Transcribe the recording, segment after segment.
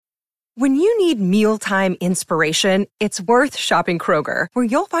When you need mealtime inspiration, it's worth shopping Kroger, where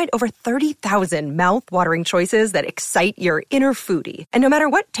you'll find over 30,000 mouth-watering choices that excite your inner foodie. And no matter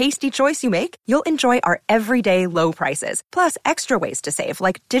what tasty choice you make, you'll enjoy our everyday low prices, plus extra ways to save,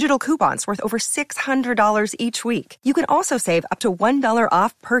 like digital coupons worth over $600 each week. You can also save up to $1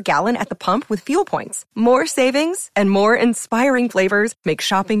 off per gallon at the pump with fuel points. More savings and more inspiring flavors make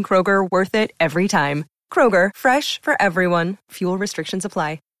shopping Kroger worth it every time. Kroger, fresh for everyone. Fuel restrictions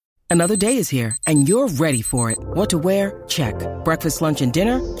apply. Another day is here, and you're ready for it. What to wear? Check. Breakfast, lunch, and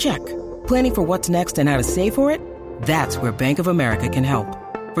dinner? Check. Planning for what's next and how to save for it? That's where Bank of America can help.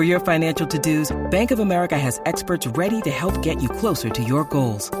 For your financial to-dos, Bank of America has experts ready to help get you closer to your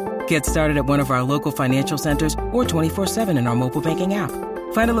goals. Get started at one of our local financial centers or 24/7 in our mobile banking app.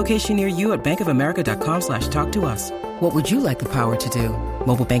 Find a location near you at bankofamerica.com/talktous. What would you like the power to do?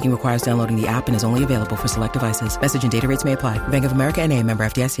 Mobile banking requires downloading the app and is only available for select devices. Message and data rates may apply. Bank of America NA, member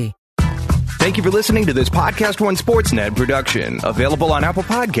FDIC. Thank you for listening to this Podcast One Sportsnet production, available on Apple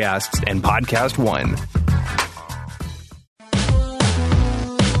Podcasts and Podcast One.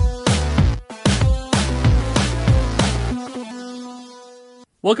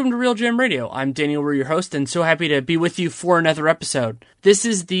 Welcome to Real GM Radio. I'm Daniel Rue, your host, and so happy to be with you for another episode. This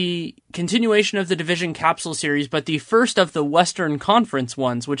is the continuation of the Division Capsule series, but the first of the Western Conference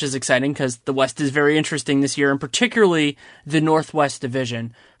ones, which is exciting because the West is very interesting this year, and particularly the Northwest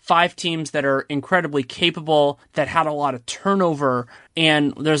Division. 5 teams that are incredibly capable, that had a lot of turnover,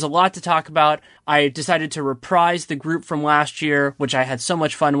 and there's a lot to talk about. I decided to reprise the group from last year, which I had so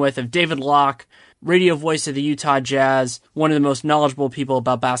much fun with, of David Locke, radio voice of the Utah Jazz, one of the most knowledgeable people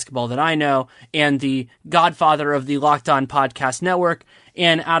about basketball that I know, and the godfather of the Locked On Podcast Network,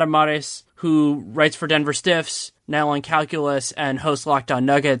 and Adam Mares, who writes for Denver Stiffs, now on Calculus, and hosts Locked On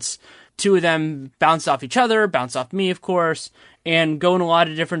Nuggets. 2 of them bounced off each other, bounced off me, of course, and go in a lot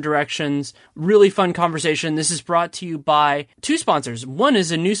of different directions. Really fun conversation. This is brought to you by 2 sponsors. One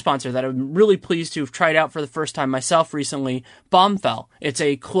is a new sponsor that I'm really pleased to have tried out for the first time myself recently, Bombfell. It's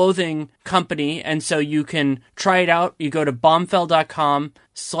a clothing company, and so you can try it out. You go to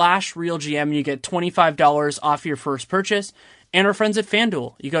bombfell.com/RealGM. You get $25 off your first purchase. And our friends at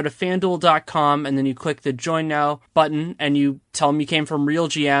FanDuel. You go to FanDuel.com and then you click the Join Now button and you tell them you came from Real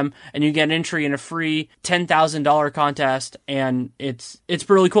GM and you get an entry in a free $10,000 contest, and it's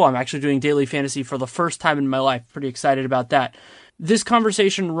really cool. I'm actually doing daily fantasy for the first time in my life. Pretty excited about that. This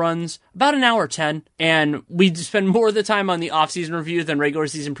conversation runs about an hour 10, and we spend more of the time on the off-season review than regular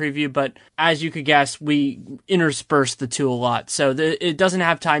season preview, but as you could guess, we intersperse the two a lot. So it doesn't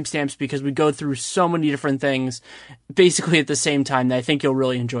have timestamps because we go through so many different things basically at the same time that I think you'll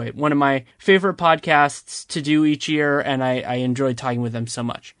really enjoy it. One of my favorite podcasts to do each year, and I enjoy talking with them so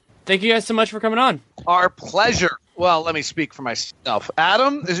much. Thank you guys so much for coming on. Our pleasure. Well, let me speak for myself.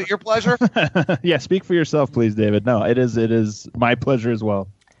 Adam, is it your pleasure? Yeah, speak for yourself, please, David. No, it is my pleasure as well.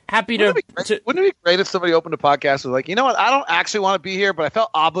 Happy to. Wouldn't it be great if somebody opened a podcast and was like, you know what, I don't actually want to be here, but I felt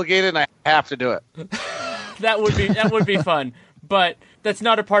obligated and I have to do it. That would be fun. But that's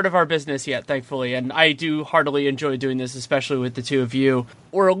not a part of our business yet, thankfully, and I do heartily enjoy doing this, especially with the two of you.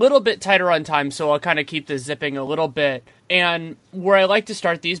 We're a little bit tighter on time, so I'll kind of keep this zipping a little bit. And where I like to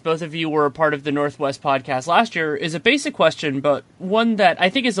start these, both of you were a part of the Northwest podcast last year, is a basic question, but one that I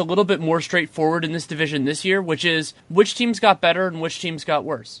think is a little bit more straightforward in this division this year, which is which teams got better and which teams got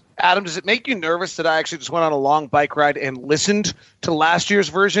worse? Adam, does it make you nervous that I actually just went on a long bike ride and listened to last year's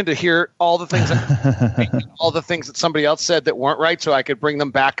version to hear all the things that somebody else said that weren't right, so I could bring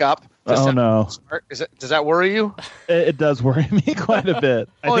them back up? Oh, no. Does that worry you? It does worry me quite a bit.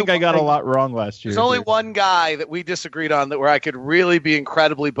 I think I got a lot wrong last year. There's only one guy that we disagreed on where I could really be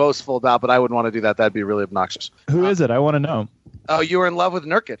incredibly boastful about, but I wouldn't want to do that. That'd be really obnoxious. Who is it? I want to know. Oh, you were in love with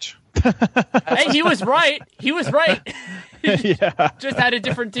Nurkic. Hey, he was right. He Yeah. just had a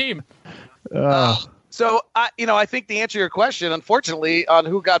different team. So, I think the answer to your question, unfortunately, on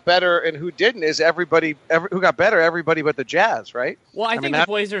who got better and who didn't is everybody but the Jazz, right? Well, I think the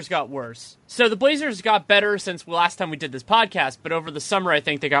Blazers got worse. So the Blazers got better since last time we did this podcast, but over the summer I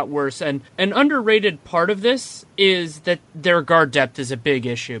think they got worse. And an underrated part of this is that their guard depth is a big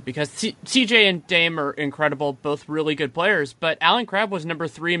issue because CJ and Dame are incredible, both really good players, but Allen Crabbe was number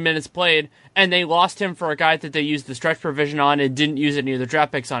 3 in minutes played, and they lost him for a guy that they used the stretch provision on and didn't use any of the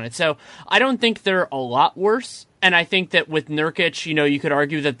draft picks on it. So I don't think they're a lot worse. And I think that with Nurkic, you could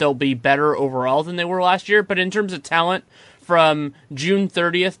argue that they'll be better overall than they were last year. But in terms of talent, from June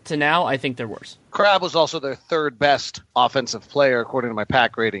 30th to now, I think they're worse. Crabbe was also their third best offensive player, according to my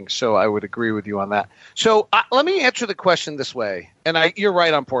pack rating, so I would agree with you on that. So let me answer the question this way, and you're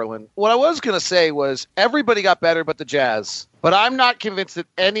right on Portland. What I was going to say was everybody got better but the Jazz, but I'm not convinced that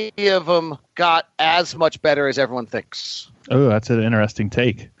any of them got as much better as everyone thinks. Oh, that's an interesting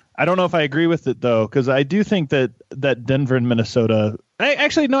take. I don't know if I agree with it, though, because I do think that Denver and Minnesota...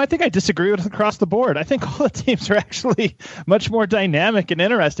 I think I disagree with it across the board. I think all the teams are actually much more dynamic and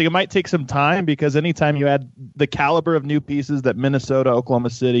interesting. It might take some time because anytime you add the caliber of new pieces that Minnesota,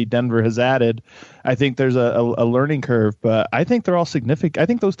 Oklahoma City, Denver has added, I think there's a learning curve. But I think they're all significant. I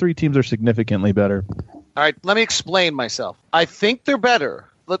think those three teams are significantly better. All right, let me explain myself. I think they're better.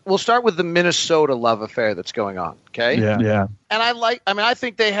 We'll start with the Minnesota love affair that's going on, okay? Yeah. And I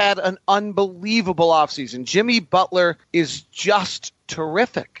think they had an unbelievable offseason. Jimmy Butler is just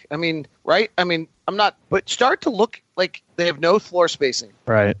terrific. But start to look like they have no floor spacing.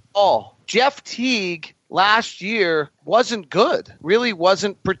 Right. Jeff Teague last year wasn't good, really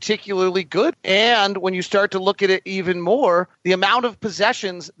wasn't particularly good. And when you start to look at it even more, the amount of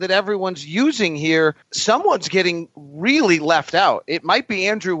possessions that everyone's using here, someone's getting really left out. It might be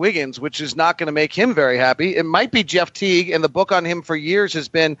Andrew Wiggins, which is not going to make him very happy. It might be Jeff Teague, and the book on him for years has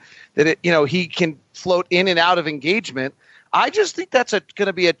been that he can float in and out of engagement. I just think that's going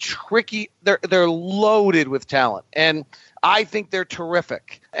to be a tricky. They're loaded with talent, and I think they're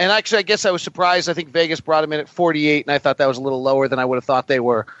terrific. And actually, I guess I was surprised. I think Vegas brought them in at 48, and I thought that was a little lower than I would have thought they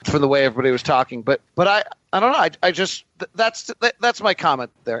were from the way everybody was talking. But I don't know. I just that's my comment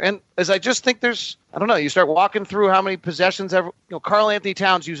there. And as I just think you start walking through how many possessions Karl Anthony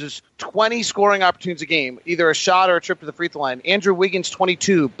Towns uses 20 scoring opportunities a game, either a shot or a trip to the free throw line. Andrew Wiggins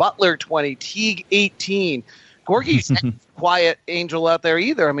 22, Butler 20, Teague 18. Gorgie's not a quiet angel out there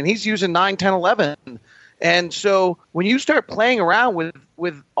either. I mean, he's using 9, 10, 11. And so when you start playing around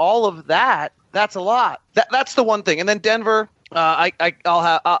with all of that, that's a lot. That's the one thing. And then Denver,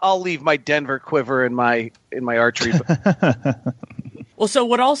 I'll leave my Denver quiver in my archery. Well, so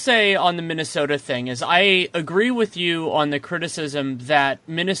what I'll say on the Minnesota thing is I agree with you on the criticism that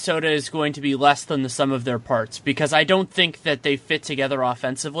Minnesota is going to be less than the sum of their parts because I don't think that they fit together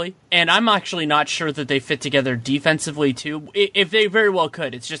offensively. And I'm actually not sure that they fit together defensively, too. If they very well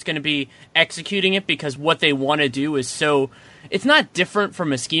could, it's just going to be executing it because what they want to do is so... It's not different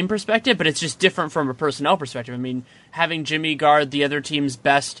from a scheme perspective, but it's just different from a personnel perspective. I mean, having Jimmy guard the other team's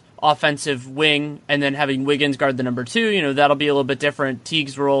best offensive wing and then having Wiggins guard the number 2, that'll be a little bit different.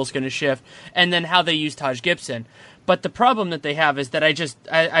 Teague's role is going to shift. And then how they use Taj Gibson. But the problem that they have is that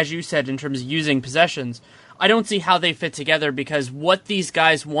as you said, in terms of using possessions, I don't see how they fit together because what these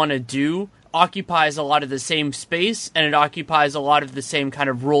guys want to do occupies a lot of the same space and it occupies a lot of the same kind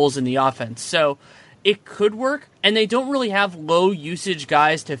of roles in the offense. So it could work, and they don't really have low-usage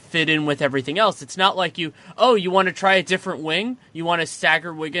guys to fit in with everything else. It's not like you want to try a different wing, you want to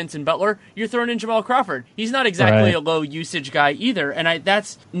stagger Wiggins and Butler, you're throwing in Jamal Crawford. He's not exactly a low-usage guy either, and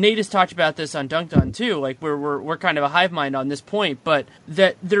Nate has talked about this on Dunked On too, like we're kind of a hive mind on this point, but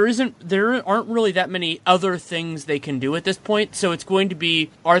that there aren't really that many other things they can do at this point, so it's going to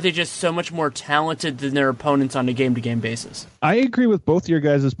be, are they just so much more talented than their opponents on a game-to-game basis? I agree with both your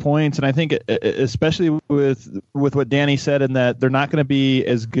guys' points, and I think especially with what Danny said, in that they're not going to be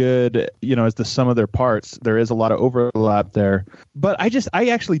as good, as the sum of their parts. There is a lot of overlap there. But I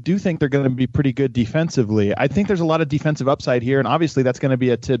actually do think they're going to be pretty good defensively. I think there's a lot of defensive upside here, and obviously that's going to be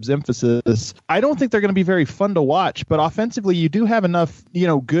a Tibbs emphasis. I don't think they're going to be very fun to watch, but offensively you do have enough,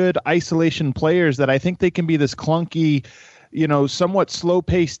 good isolation players that I think they can be this clunky, somewhat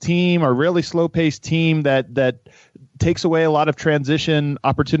slow-paced team or really slow-paced team that takes away a lot of transition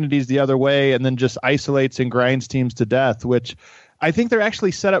opportunities the other way and then just isolates and grinds teams to death, which I think they're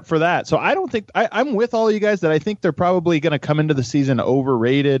actually set up for that. So I don't think I'm with all of you guys that I think they're probably going to come into the season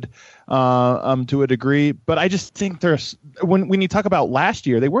overrated to a degree. But I just think when you talk about last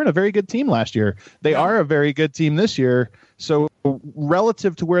year, they weren't a very good team last year. They are a very good team this year. So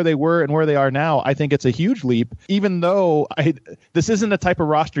relative to where they were and where they are now, I think it's a huge leap, even though this isn't the type of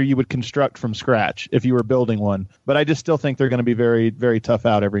roster you would construct from scratch if you were building one. But I just still think they're going to be very, very tough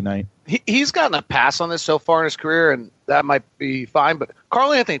out every night. He's gotten a pass on this so far in his career, and that might be fine. But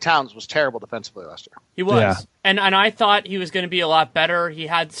Karl Anthony Towns was terrible defensively last year. He was. Yeah. And I thought he was going to be a lot better. He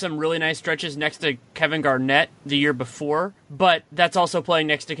had some really nice stretches next to Kevin Garnett the year before, but that's also playing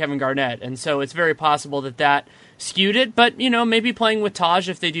next to Kevin Garnett. And so it's very possible that skewed it. But, maybe playing with Taj,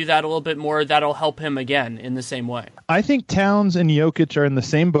 if they do that a little bit more, that'll help him again in the same way. I think Towns and Jokic are in the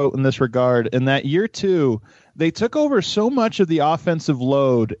same boat in this regard, in that year 2, they took over so much of the offensive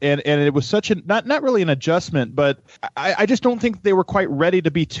load, and it was such a not really an adjustment, but I just don't think they were quite ready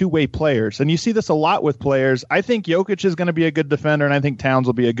to be two-way players. And you see this a lot with players. I think Jokic is going to be a good defender, and I think Towns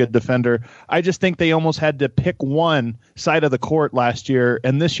will be a good defender. I just think they almost had to pick one side of the court last year,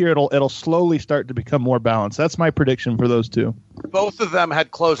 and this year it'll slowly start to become more balanced. That's my prediction for those two. Both of them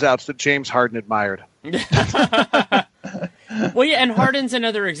had closeouts that James Harden admired. Well, yeah, and Harden's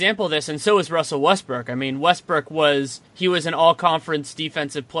another example of this, and so is Russell Westbrook. I mean, Westbrook was an all-conference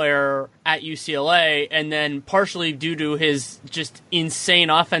defensive player at UCLA, and then partially due to his just insane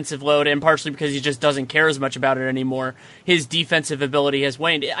offensive load and partially because he just doesn't care as much about it anymore, his defensive ability has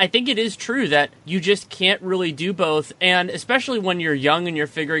waned. I think it is true that you just can't really do both, and especially when you're young and you're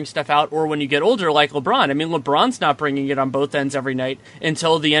figuring stuff out, or when you get older like LeBron. I mean, LeBron's not bringing it on both ends every night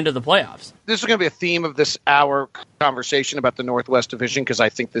until the end of the playoffs. This is going to be a theme of this hour conversation about the Northwest Division, because I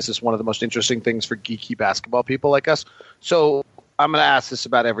think this is one of the most interesting things for geeky basketball people like us. So I'm going to ask this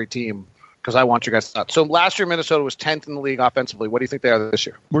about every team because I want you guys to know. So last year, Minnesota was 10th in the league offensively. What do you think they are this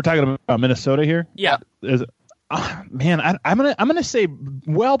year? We're talking about Minnesota here? Yeah. Man, I'm gonna say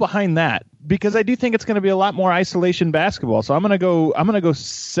well behind that, because I do think it's going to be a lot more isolation basketball. So I'm gonna go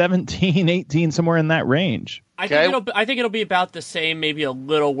 17, 18, somewhere in that range. I think it'll be about the same, maybe a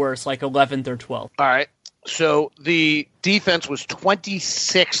little worse, like 11th or 12th. All right. So the defense was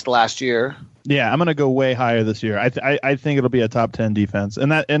 26th last year. Yeah, I'm going to go way higher this year. I think it'll be a top 10 defense,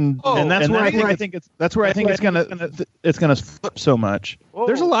 and that's where I think it's going to flip so much. Whoa.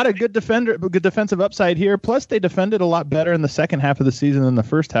 There's a lot of good defensive upside here. Plus, they defended a lot better in the second half of the season than the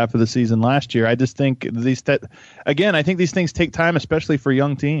first half of the season last year. I just think I think these things take time, especially for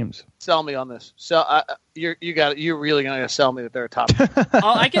young teams. Sell me on this. So you're really going to sell me that they're a top 10.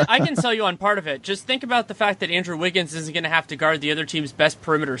 I can sell you on part of it. Just think about the fact that Andrew Wiggins isn't going to have to guard the other team's best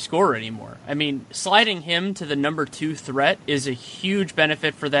perimeter scorer anymore. I mean, sliding him to the number 2 threat is a huge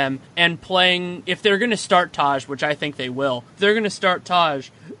benefit for them. And playing, if they're going to start Taj, which I think they will, if they're going to start Taj,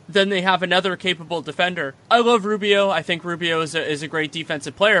 then they have another capable defender. I love Rubio. I think Rubio is a great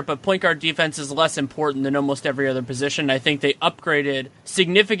defensive player, but point guard defense is less important than almost every other position. I think they upgraded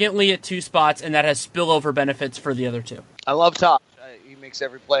significantly at 2 spots, and that has spillover benefits for the other 2. I love Taj. He makes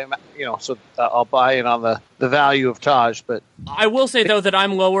every play, so I'll buy in on the value of Taj. But I will say, though, that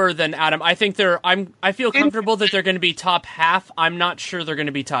I'm lower than Adam. I think I feel comfortable that they're going to be top half. I'm not sure they're going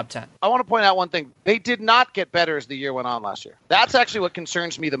to be top 10. I want to point out one thing. They did not get better as the year went on last year. That's actually what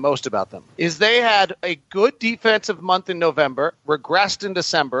concerns me the most about them, is they had a good defensive month in November, regressed in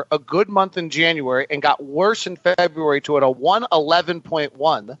December, a good month in January, and got worse in February to a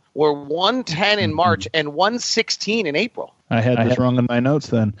 111.1, were 110 in March, and 116 in April. I had this wrong in my notes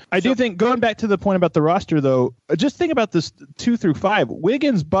then. I do think, going back to the point about the roster, though, just think about this 2 through 5.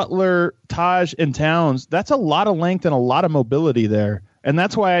 Wiggins, Butler, Taj, and Towns, that's a lot of length and a lot of mobility there. And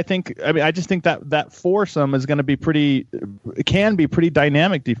that's why I just think that foursome is going to be pretty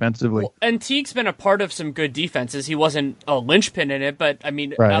dynamic defensively. Well, and Teague's been a part of some good defenses. He wasn't a linchpin in it, but I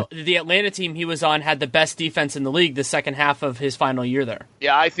mean, right. The Atlanta team he was on had the best defense in the league the second half of his final year there.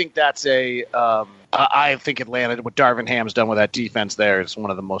 Yeah, I think that's I think Atlanta, what Darvin Ham's done with that defense there is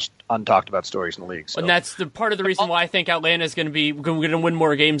one of the most untalked about stories in the league. So. And that's the part of the reason why I think Atlanta is going to win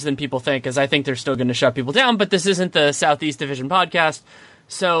more games than people think, because I think they're still going to shut people down. But this isn't the Southeast Division podcast,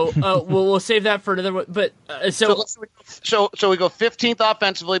 so we'll save that for another one. But so we go 15th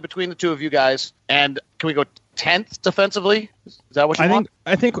offensively between the two of you guys, and can we go 10th defensively? Is that what you want?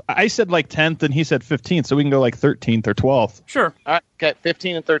 I think I said like 10th, and he said 15th, so we can go like 13th or 12th. Sure. All right. Okay.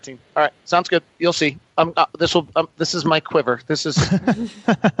 15 and 13. All right. Sounds good. You'll see. This is my quiver. This is. I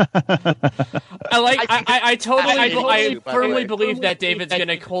firmly believe that David's going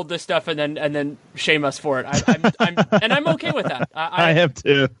to hold this stuff and then shame us for it. I'm okay with that. I have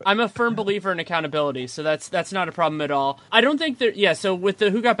too. I'm a firm believer in accountability, so that's not a problem at all. I don't think that. Yeah. So with the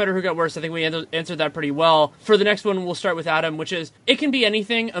who got better, who got worse, I think we answered that pretty well. For the next one, we'll start with Adam, which is it can be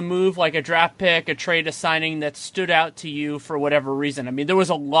anything, a move like a draft pick, a trade, a signing that stood out to you for whatever reason. I mean, there was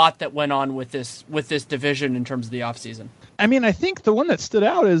a lot that went on with this division in terms of the offseason. I mean, I think the one that stood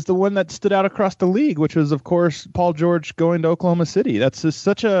out is the one that stood out across the league, which was, of course, Paul George going to Oklahoma City. That's just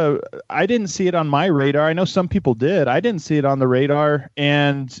I didn't see it on my radar. I know some people did. I didn't see it on the radar.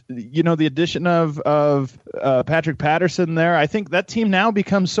 And, the addition of Patrick Patterson there, I think that team now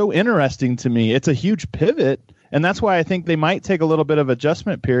becomes so interesting to me. It's a huge pivot. And that's why I think they might take a little bit of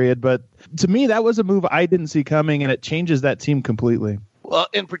adjustment period. But to me, that was a move I didn't see coming, and it changes that team completely. Well,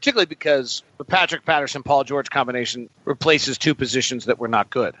 and particularly because the Patrick Patterson-Paul George combination replaces two positions that were not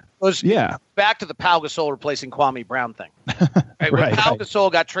good. Back to the Pau Gasol replacing Kwame Brown thing. Right? When Pau Gasol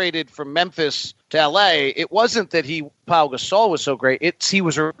got traded from Memphis to L.A., it wasn't that Pau Gasol was so great. He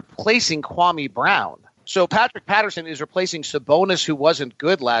was replacing Kwame Brown. So Patrick Patterson is replacing Sabonis, who wasn't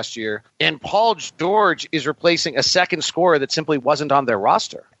good last year, and Paul George is replacing a second scorer that simply wasn't on their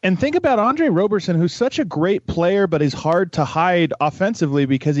roster. And think about Andre Roberson, who's such a great player, but is hard to hide offensively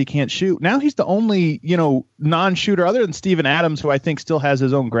because he can't shoot. Now he's the only, non-shooter other than Steven Adams, who I think still has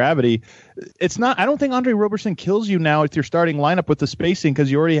his own gravity. I don't think Andre Roberson kills you now with your starting lineup with the spacing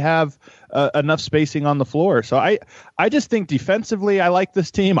because you already have enough spacing on the floor. So I just think defensively, I like this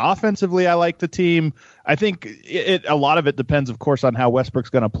team. Offensively, I like the team. I think a lot of it depends, of course, on how Westbrook's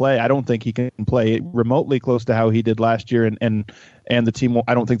going to play. I don't think he can play remotely close to how he did last year, and the team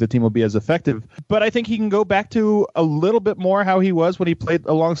I don't think the team will be as effective. But I think he can go back to a little bit more how he was when he played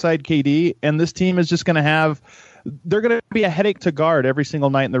alongside KD, and this team is just going to they're going to be a headache to guard every single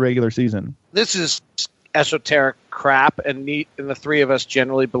night in the regular season. This is esoteric crap, and the three of us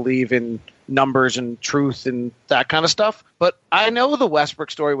generally believe in numbers and truth and that kind of stuff. But I know the Westbrook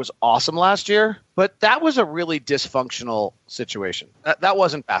story was awesome last year, but that was a really dysfunctional situation. That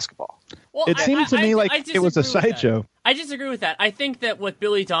wasn't basketball. Well, it seemed to me like it was a sideshow. I disagree with that. I think that what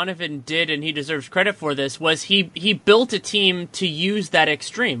Billy Donovan did, and he deserves credit for this, was he built a team to use that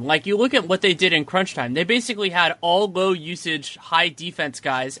extreme. Like, you look at what they did in crunch time. They basically had all low-usage, high-defense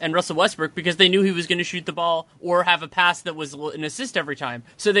guys and Russell Westbrook because they knew he was going to shoot the ball or have a pass that was an assist every time.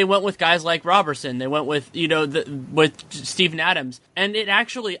 So they went with guys like Robertson. They went with, with Steven Adams. And it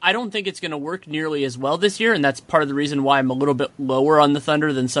actually, I don't think it's going to work nearly as well this year, and that's part of the reason why I'm a little bit lower on the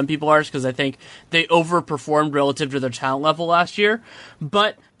Thunder than some people are, because I think they overperformed relative to their talent level last year.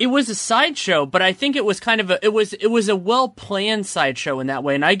 But it was a sideshow, but I think it was kind of it was a well-planned sideshow in that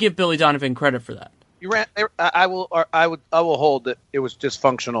way, and I give Billy Donovan credit for that. I will hold that it was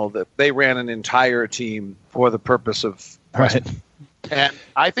dysfunctional, that they ran an entire team for the purpose of right. And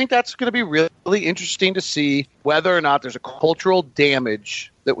I think that's going to be really interesting to see whether or not there's a cultural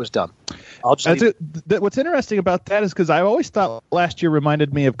damage that was done. What's interesting about that is because I always thought last year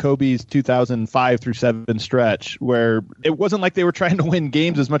reminded me of Kobe's 2005 through 7 stretch, where it wasn't like they were trying to win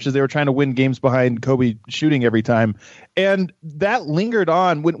games as much as they were trying to win games behind Kobe shooting every time. And that lingered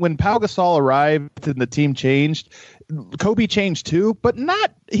on. When Pau Gasol arrived and the team changed, Kobe changed too, but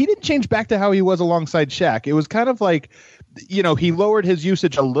he didn't change back to how he was alongside Shaq. It was kind of like, he lowered his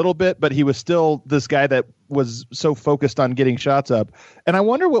usage a little bit, but he was still this guy that was so focused on getting shots up. And I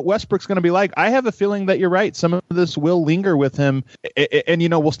wonder what Westbrook's going to be like. I have a feeling that you're right. Some of this will linger with him. And,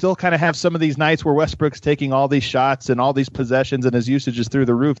 we'll still kind of have some of these nights where Westbrook's taking all these shots and all these possessions and his usage is through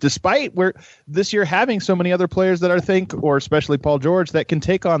the roof, despite where this year having so many other players that or especially Paul George, that can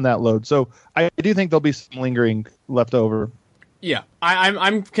take on that load. So I do think there'll be some lingering left over. Yeah,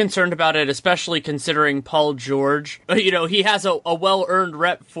 I'm concerned about it, especially considering Paul George. He has a well-earned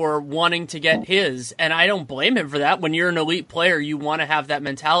rep for wanting to get his, and I don't blame him for that. When you're an elite player, you want to have that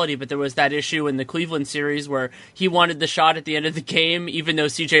mentality, but there was that issue in the Cleveland series where he wanted the shot at the end of the game, even though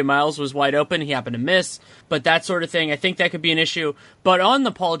C.J. Miles was wide open. He happened to miss, but that sort of thing, I think that could be an issue. But on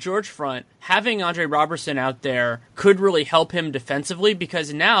the Paul George front, having Andre Robertson out there could really help him defensively,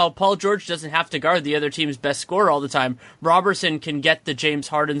 because now Paul George doesn't have to guard the other team's best scorer all the time. Robertson can get the James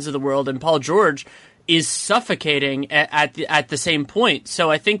Hardens of the world, and Paul George is suffocating at the same point.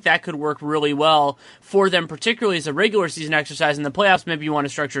 So I think that could work really well for them, particularly as a regular season exercise. In the playoffs, maybe you want to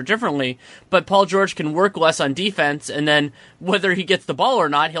structure it differently, but Paul George can work less on defense, and then whether he gets the ball or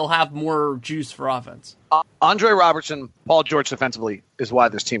not, he'll have more juice for offense. Andre Robertson, Paul George defensively is why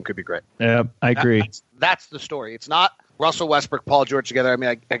this team could be great. Yeah, I agree. That's the story. It's not Russell Westbrook, Paul George together. I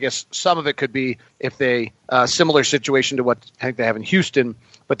mean, I guess some of it could be if they similar situation to what I think they have in Houston,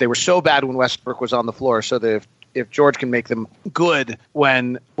 but they were so bad when Westbrook was on the floor. So that if George can make them good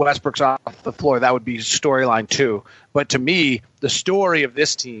when Westbrook's off the floor, that would be storyline too. But to me, the story of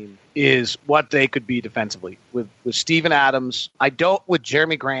this team is what they could be defensively with Steven Adams. With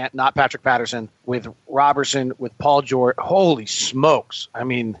Jeremy Grant, not Patrick Patterson, with Robertson, with Paul George. Holy smokes. I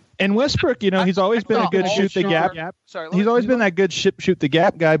mean, and Westbrook, he's always been a good shoot the gap. He's always been that good shoot the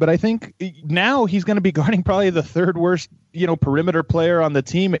gap guy, but I think now he's going to be guarding probably the third worst, perimeter player on the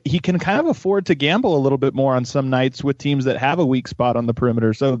team. He can kind of afford to gamble a little bit more on some nights with teams that have a weak spot on the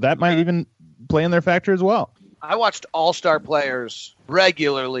perimeter. So that might even play in their factor as well. I watched all-star players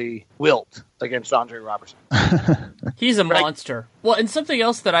regularly wilt against Andre Robertson. He's a monster. Well, and something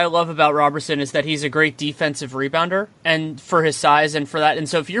else that I love about Robertson is that he's a great defensive rebounder, and for his size and for that. And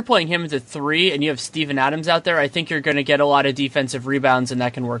so if you're playing him as a 3 and you have Steven Adams out there, I think you're going to get a lot of defensive rebounds, and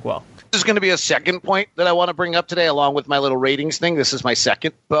that can work well. This is going to be a second point that I want to bring up today, along with my little ratings thing. This is my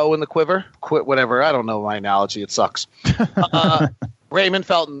second bow in the quiver. Quit whatever. I don't know my analogy. It sucks. Raymond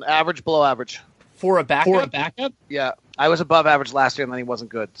Felton, average, below average. For a backup? Yeah. I was above average last year, and then he wasn't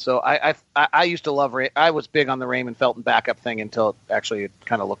good. So I used to love I was big on the Raymond Felton backup thing until actually it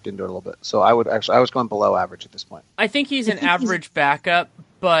kind of looked into it a little bit. So I was going below average at this point. I think he's an average backup,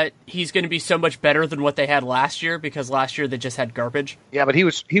 but he's going to be so much better than what they had last year because last year they just had garbage. Yeah, but he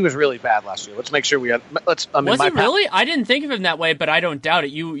was really bad last year. Let's make sure was he really? I didn't think of him that way, but I don't doubt it.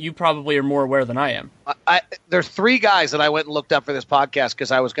 You probably are more aware than I am. There's 3 guys that I went and looked up for this podcast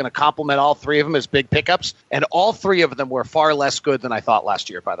because I was going to compliment all 3 of them as big pickups, and all 3 of them were far less good than I thought last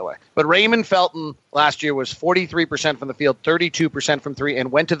year, by the way. But Raymond Felton last year was 43% from the field, 32% from 3,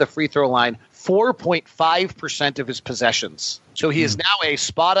 and went to the free throw line 4.5% of his possessions. So he is now a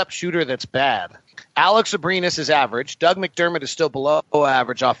spot-up shooter that's bad. Alex Abrinas is average. Doug McDermott is still below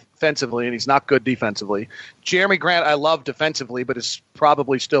average offensively, and he's not good defensively. Jeremy Grant I love defensively, but is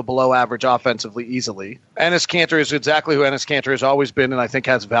probably still below average offensively easily. Enes Kanter is exactly who Enes Kanter has always been, and I think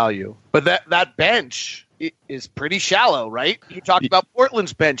has value. But that bench is pretty shallow, right? You talked about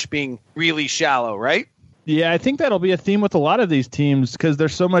Portland's bench being really shallow, right? Yeah, I think that'll be a theme with a lot of these teams because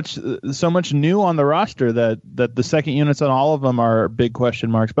there's so much new on the roster that the second units on all of them are big question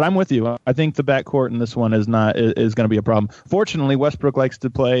marks. But I'm with you. I think the backcourt in this one is going to be a problem. Fortunately, Westbrook likes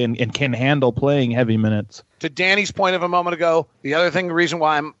to play and can handle playing heavy minutes. To Danny's point of a moment ago, the reason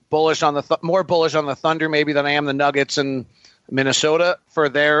why I'm bullish on more bullish on the Thunder maybe than I am the Nuggets and Minnesota for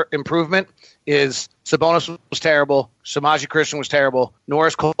their improvement is Sabonis was terrible. Samaje Christian was terrible.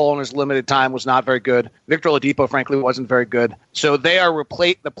 Norris Cole in his limited time was not very good. Victor Oladipo, frankly, wasn't very good. So they are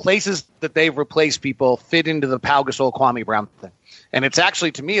the places that they've replaced people fit into the Pau Gasol, Kwame Brown thing. And it's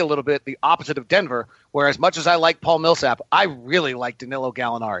actually, to me, a little bit the opposite of Denver, where as much as I like Paul Millsap, I really like Danilo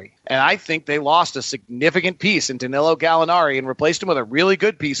Gallinari. And I think they lost a significant piece in Danilo Gallinari and replaced him with a really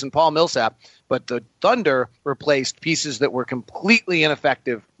good piece in Paul Millsap. But the Thunder replaced pieces that were completely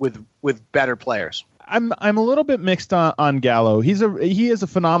ineffective with better players. I'm a little bit mixed on Gallo. He is a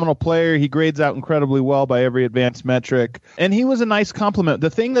phenomenal player. He grades out incredibly well by every advanced metric, and he was a nice compliment. The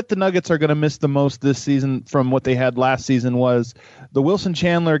thing that the Nuggets are going to miss the most this season from what they had last season was the Wilson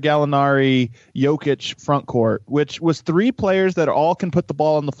Chandler, Gallinari, Jokic front court, which was 3 players that all can put the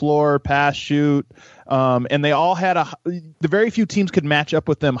ball on the floor, pass, shoot. And they all had the very few teams could match up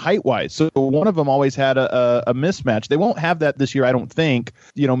with them height-wise. So one of them always had a mismatch. They won't have that this year, I don't think.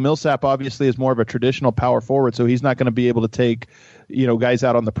 Millsap obviously is more of a traditional power forward, so he's not going to be able to take, guys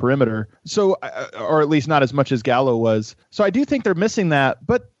out on the perimeter. So, or at least not as much as Gallo was. So I do think they're missing that.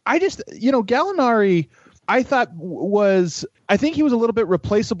 But I just, Gallinari, I think he was a little bit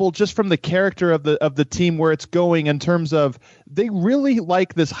replaceable just from the character of the team where it's going in terms of they really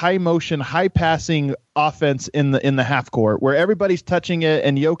like this high motion, high passing offense in the half court where everybody's touching it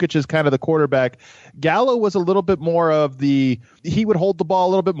and Jokic is kind of the quarterback. Gallo was a little bit more of he would hold the ball a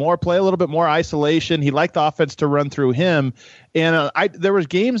little bit more, play a little bit more isolation. He liked the offense to run through him. And there was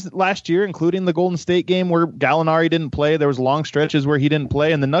games last year, including the Golden State game, where Gallinari didn't play. There was long stretches where he didn't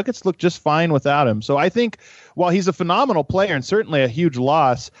play, and the Nuggets looked just fine without him. So I think while he's a phenomenal player and certainly a huge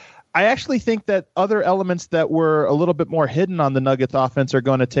loss, I actually think that other elements that were a little bit more hidden on the Nuggets offense are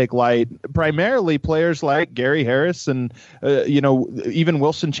going to take light. Primarily players like Gary Harris and, even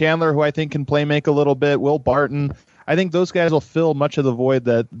Wilson Chandler, who I think can play make a little bit, Will Barton. I think those guys will fill much of the void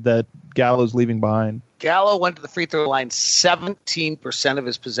that Gallo's leaving behind. Gallo went to the free throw line 17% of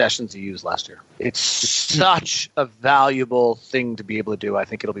his possessions he used last year. It's such a valuable thing to be able to do. I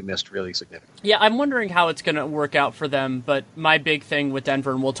think it'll be missed really significantly. Yeah, I'm wondering how it's going to work out for them, but my big thing with Denver,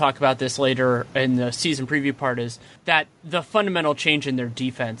 and we'll talk about this later in the season preview part, is that the fundamental change in their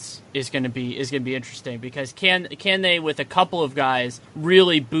defense is going to be interesting because can they, with a couple of guys,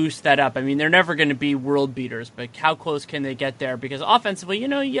 really boost that up? I mean, they're never going to be world beaters, but how close can they get there? Because offensively,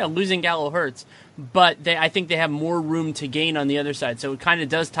 losing Gallo hurts, but I think they have more room to gain on the other side. So it kind of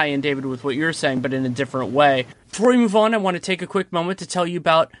does tie in, David, with what you're saying, but in a different way. Before we move on, I want to take a quick moment to tell you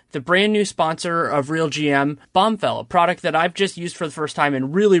about the brand new sponsor of Real GM, Bombfell, a product that I've just used for the first time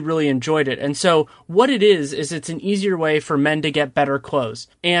and really, really enjoyed it. And so what it is it's an easier way for men to get better clothes.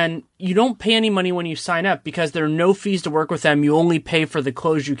 And you don't pay any money when you sign up because there are no fees to work with them. You only pay for the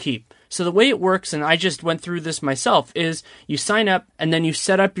clothes you keep. So the way it works, and I just went through this myself, is you sign up and then you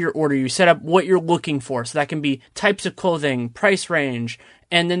set up your order. You set up what you're looking for. So that can be types of clothing, price range,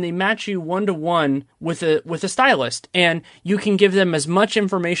 and then they match you 1-to-1 with a stylist. And you can give them as much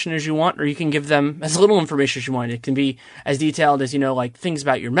information as you want, or you can give them as little information as you want. It can be as detailed as, like things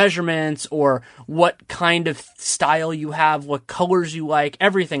about your measurements or what kind of style you have, what colors you like,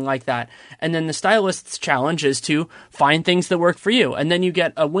 everything like that. And then the stylist's challenge is to find things that work for you. And then you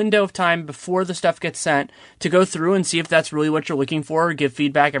get a window of time before the stuff gets sent to go through and see if that's really what you're looking for, give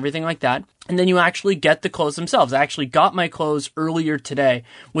feedback, everything like that. And then you actually get the clothes themselves. I actually got my clothes earlier today.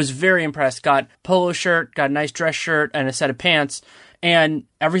 Was very impressed. Got polo shirt, got a nice dress shirt, and a set of pants. And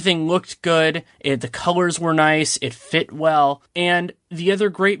everything looked good. The colors were nice. It fit well. And the other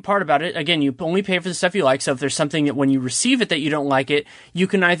great part about it, again, you only pay for the stuff you like. So if there's something that when you receive it that you don't like it, you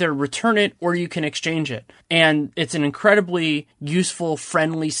can either return it or you can exchange it. And it's an incredibly useful,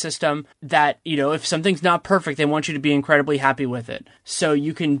 friendly system that, if something's not perfect, they want you to be incredibly happy with it. So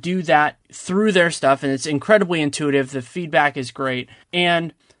you can do that through their stuff, and it's incredibly intuitive. The feedback is great.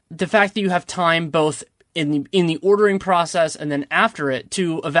 And the fact that you have time both in the ordering process and then after it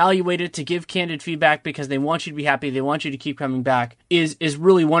to evaluate it, to give candid feedback because they want you to be happy, they want you to keep coming back is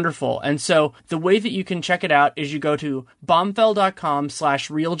really wonderful. And so the way that you can check it out is you go to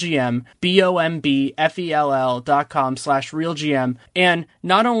bombfell.com/realgm, BOMBFELL.com/realgm. And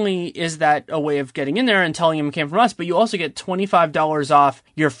not only is that a way of getting in there and telling them it came from us, but you also get $25 off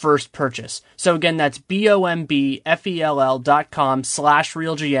your first purchase. So again, that's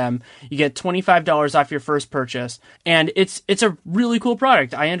BOMBFELL.com/realgm. You get $25 off your first purchase, and it's a really cool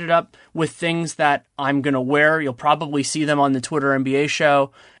product. I ended up with things that I'm gonna wear. You'll probably see them on the Twitter NBA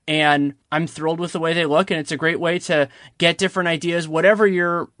show, and I'm thrilled with the way they look, and it's a great way to get different ideas. Whatever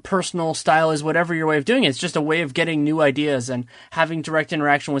your personal style is, whatever your way of doing it, it's just a way of getting new ideas and having direct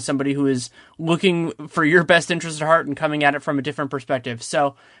interaction with somebody who is looking for your best interest at heart and coming at it from a different perspective.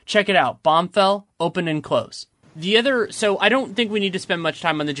 So check it out. Bombfell, open and close. So I don't think we need to spend much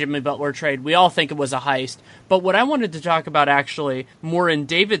time on the Jimmy Butler trade. We all think it was a heist. But what I wanted to talk about actually more in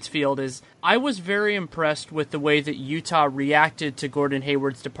David's field is I was very impressed with the way that Utah reacted to Gordon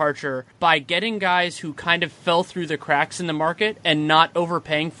Hayward's departure by getting guys who kind of fell through the cracks in the market and not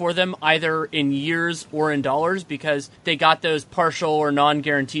overpaying for them either in years or in dollars because they got those partial or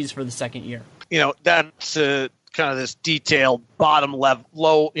non-guarantees for the second year. That's kind of this detailed bottom level,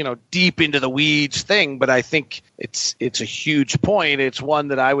 low, deep into the weeds thing. But I think it's a huge point. It's one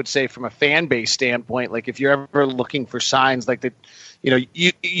that I would say from a fan base standpoint, like if you're ever looking for signs like that,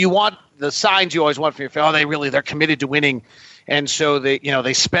 you want the signs you always want from your fan. They're committed to winning. And so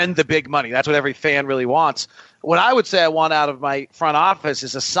they spend the big money. That's what every fan really wants. What I would say I want out of my front office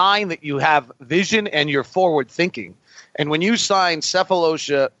is a sign that you have vision and you're forward thinking. And when you sign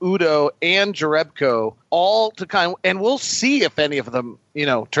Sefolosha, Udo, and Jerebko, all to and we'll see if any of them,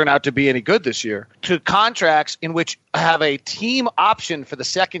 turn out to be any good this year, to contracts in which have a team option for the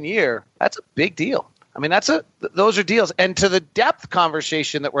second year, that's a big deal. I mean, those are deals. And to the depth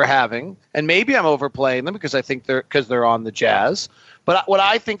conversation that we're having, and maybe I'm overplaying them because I think they're on the Jazz. But what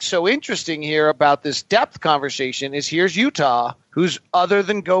I think so interesting here about this depth conversation is here's Utah, who's other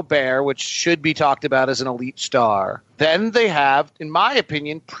than Gobert, which should be talked about as an elite star. Then they have, in my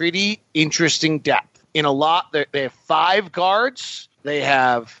opinion, pretty interesting depth. In a lot, they have 5 guards. They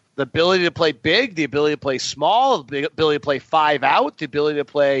have the ability to play big, the ability to play small, the ability to play 5 out, the ability to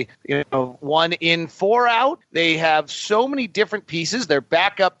play 1 in, 4 out. They have so many different pieces. Their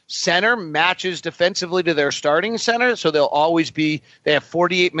backup center matches defensively to their starting center, so they have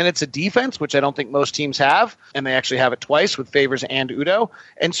 48 minutes of defense, which I don't think most teams have, and they actually have it twice with Favors and Udo.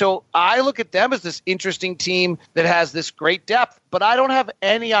 And so I look at them as this interesting team that has this great depth, but I don't have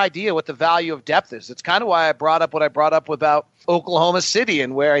any idea what the value of depth is. It's kind of why I brought up what I brought up about Oklahoma City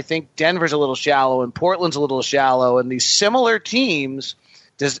and where I think Denver's a little shallow and Portland's a little shallow, and these similar teams.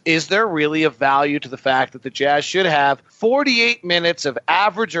 Is there really a value to the fact that the Jazz should have 48 minutes of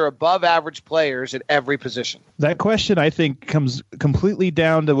average or above average players at every position? That question, I think, comes completely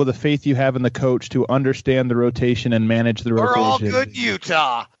down to the faith you have in the coach to understand the rotation and manage the rotation. We're all good,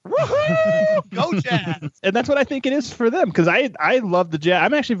 Utah. Woohoo! Go Jazz! And that's what I think it is for them, because I love the Jazz.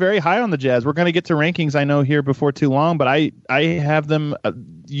 I'm actually very high on the Jazz. We're going to get to rankings, I know, here before too long, but I have them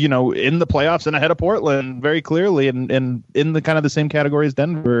in the playoffs and ahead of Portland very clearly, and in the kind of the same category as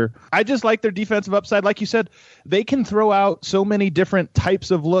Denver. I just like their defensive upside. Like you said, they can throw out so many different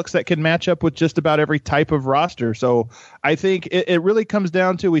types of looks that can match up with just about every type of roster. So I think it really comes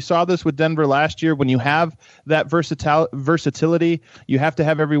down to, we saw this with Denver last year, when you have that versatility, you have to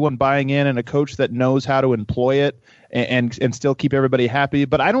have everyone buying in and a coach that knows how to employ it and still keep everybody happy.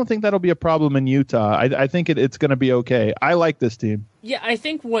 But I don't think that'll be a problem in Utah. I think it's going to be okay. I like this team. Yeah, I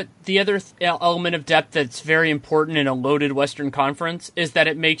think what the other element of depth that's very important in a loaded Western Conference is that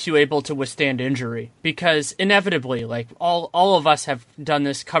it makes you able to withstand injury. Because inevitably, like all of us have done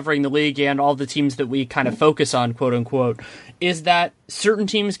this covering the league, and all the teams that we kind of focus on, quote unquote, is that certain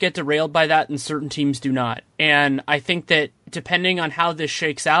teams get derailed by that and certain teams do not. And I think that depending on how this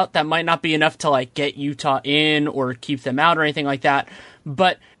shakes out, that might not be enough to like get Utah in or keep them out or anything like that.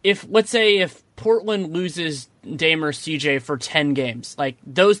 But let's say if Portland loses Dame or CJ for 10 games, like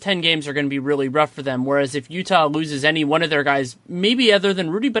those 10 games are going to be really rough for them. Whereas if Utah loses any one of their guys, maybe other than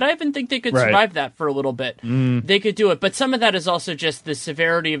Rudy, but I even think they could survive that for a little bit. They could do it. But some of that is also just the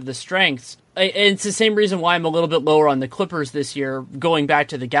severity of the strengths. And it's the same reason why I'm a little bit lower on the Clippers this year, going back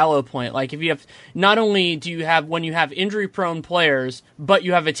to the Gallo point. Like, if you have, not only do you have, when you have injury-prone players, but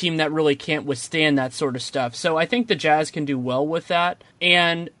you have a team that really can't withstand that sort of stuff. So I think the Jazz can do well with that.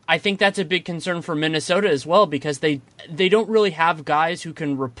 And I think that's a big concern for Minnesota as well, because they don't really have guys who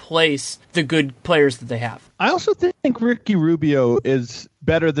can replace the good players that they have. I also think Ricky Rubio is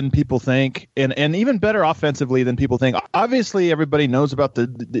better than people think, and even better offensively than people think. Obviously, everybody knows about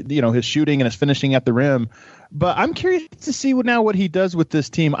the his shooting and his finishing at the rim, but I'm curious to see now what he does with this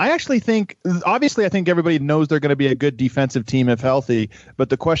team. I think everybody knows they're going to be a good defensive team if healthy, but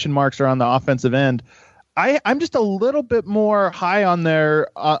the question marks are on the offensive end. I'm just a little bit more high on their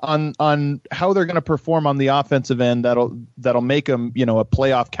on how they're going to perform on the offensive end. That'll make them a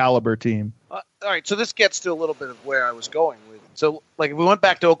playoff caliber team. All right, so this gets to a little bit of where I was going with. So, like, if we went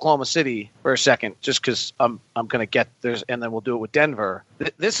back to Oklahoma City for a second, just because I'm going to get this, and then we'll do it with Denver.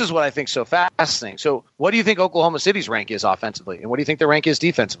 This is what I think is so fascinating. So, what do you think Oklahoma City's rank is offensively, and what do you think their rank is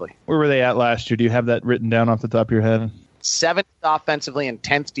defensively? Where were they at last year? Do you have that written down off the top of your head? 7th offensively and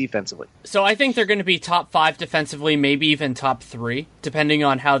 10th defensively. So I think they're going to be top 5 defensively, maybe even top 3, depending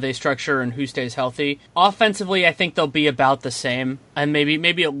on how they structure and who stays healthy. Offensively, I think they'll be about the same, and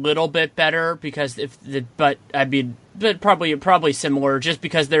maybe a little bit better, but probably similar, just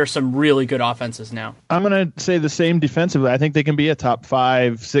because there are some really good offenses now. I'm going to say the same defensively. I think they can be a top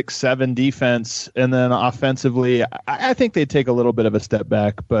 5, 6, 7 defense, and then offensively, I think they'd take a little bit of a step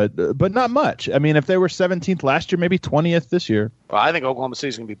back, but not much. I mean, if they were 17th last year, maybe 20th this year. Well, I think Oklahoma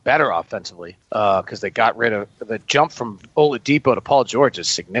City's going to be better offensively because they got rid of the jump from Oladipo to Paul George is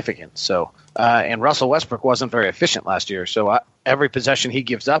significant. So, and Russell Westbrook wasn't very efficient last year, so every possession he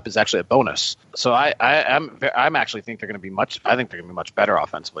gives up is actually a bonus. So I'm actually think they're going to be much. I think they're going to be much better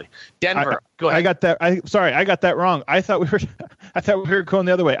offensively. Denver, go ahead. I got that wrong. I thought we were going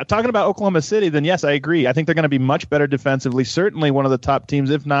the other way. I'm talking about Oklahoma City. Then yes, I agree. I think they're going to be much better defensively. Certainly one of the top teams,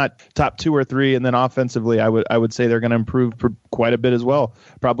 if not top 2 or 3. And then offensively, I would say they're going to improve quite a bit as well.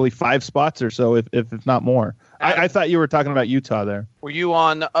 Probably 5 spots or so, if not more. I thought you were talking about Utah there. Were you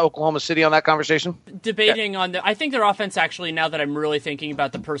on Oklahoma City on that conversation? Debating on I think their offense, actually, now that I'm really thinking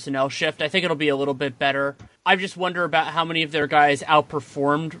about the personnel shift, I think it'll be a little bit better. I just wonder about how many of their guys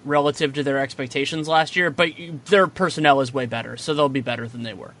outperformed relative to their expectations last year, but their personnel is way better, so they'll be better than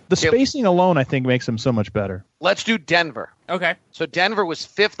they were. The spacing alone, I think, makes them so much better. Let's do Denver. Okay. So Denver was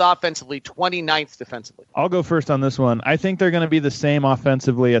 5th offensively, 29th defensively. I'll go first on this one. I think they're going to be the same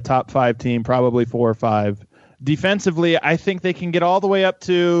offensively, a top 5 team, probably 4 or 5. Defensively, I think they can get all the way up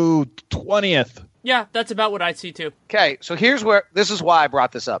to 20th. Yeah, that's about what I see too. Okay, so this is why I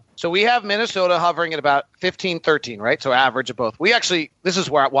brought this up. So we have Minnesota hovering at about 15-13, right? So average of both. This is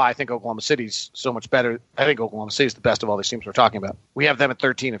why I think Oklahoma City's so much better. I think Oklahoma City's the best of all these teams we're talking about. We have them at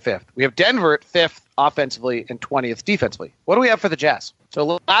 13 and 5th. We have Denver at 5th offensively and 20th defensively. What do we have for the Jazz?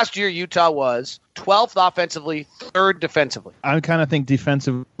 So last year, Utah was 12th offensively, 3rd defensively. I kind of think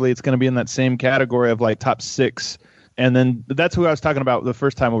defensively it's going to be in that same category of like top 6. And then that's who I was talking about the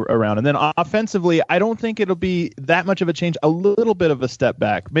first time around. And then offensively, I don't think it'll be that much of a change. A little bit of a step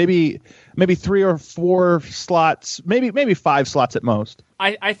back, maybe 3 or 4 slots, maybe 5 slots at most.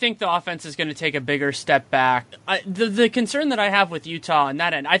 I think the offense is going to take a bigger step back. The concern that I have with Utah on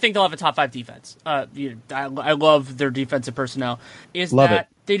that end, I think they'll have a top 5 defense. I love their defensive personnel.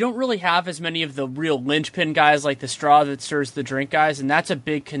 They don't really have as many of the real linchpin guys like the straw that stirs the drink guys, and that's a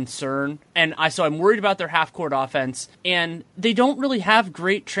big concern. And so I'm worried about their half-court offense, and they don't really have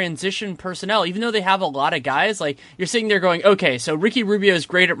great transition personnel, even though they have a lot of guys. Like, you're sitting there going, okay, so Ricky Rubio is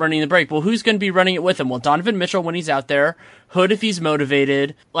great at running the break. Well, who's going to be running it with him? Well, Donovan Mitchell when he's out there, Hood if he's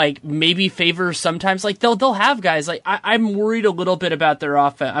motivated, like maybe Favors sometimes. Like they'll have guys. Like I'm worried a little bit about their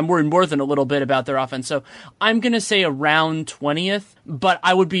offense. I'm worried more than a little bit about their offense. So I'm gonna say around 20th, but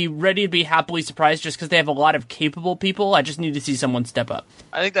I would be ready to be happily surprised just because they have a lot of capable people. I just need to see someone step up.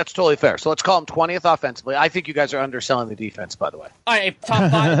 I think that's totally fair. So let's call them 20th offensively. I think you guys are underselling the defense, by the way.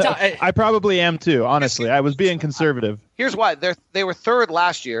 Top 5. I probably am too. Honestly, I was being conservative. Here's why. They were 3rd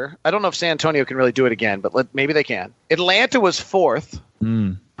last year. I don't know if San Antonio can really do it again, but maybe they can. Atlanta was 4th,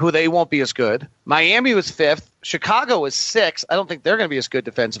 who they won't be as good. Miami was 5th. Chicago was 6th. I don't think they're going to be as good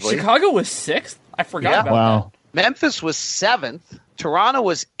defensively. Chicago was 6th? I forgot about that. Memphis was 7th. Toronto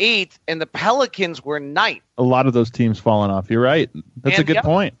was 8th, and the Pelicans were 9th. A lot of those teams falling off. You're right. That's a good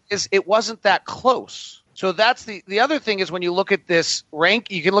point. It wasn't that close. So that's the other thing is when you look at this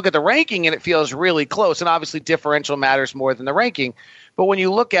rank, you can look at the ranking and it feels really close. And obviously differential matters more than the ranking. But when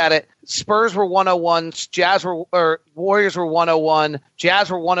you look at it, Spurs were 101, Warriors were 101,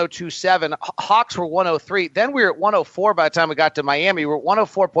 Jazz were 102.7, Hawks were 103. Then we were at 104 by the time we got to Miami. We were at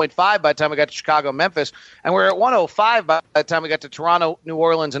 104.5 by the time we got to Chicago, Memphis, and we were at 105 by the time we got to Toronto, New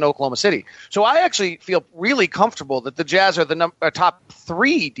Orleans, and Oklahoma City. So I actually feel really comfortable that the Jazz are the top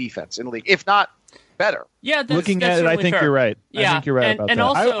 3 defense in the league, if not better. Yeah, looking at it, I think fair. you're right. Yeah. I think you're right about that.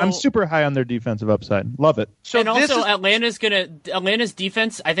 Also, I'm super high on their defensive upside. Love it. Atlanta's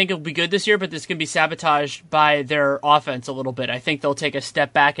defense, I think it'll be good this year, but this can be sabotaged by their offense a little bit. I think they'll take a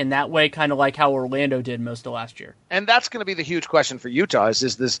step back in that way, kind of like how Orlando did most of last year. And that's going to be the huge question for Utah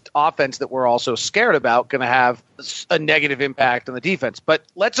is this offense that we're also scared about going to have a negative impact on the defense? But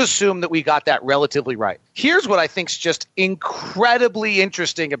let's assume that we got that relatively right. Here's what I think is just incredibly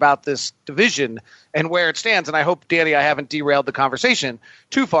interesting about this division and where it stands. And I hope, Danny, I haven't derailed the conversation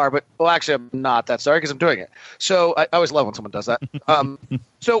too far, but actually I'm not that sorry because I'm doing it. So I always love when someone does that.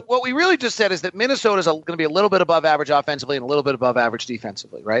 So what we really just said is that Minnesota is going to be a little bit above average offensively and a little bit above average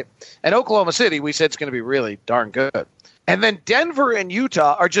defensively, right? And Oklahoma City, we said, is going to be really darn good. And then Denver and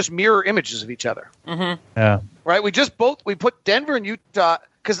Utah are just mirror images of each other. Mm-hmm. Yeah. Right? We put Denver and Utah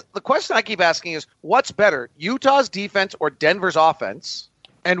because the question I keep asking is what's better, Utah's defense or Denver's offense?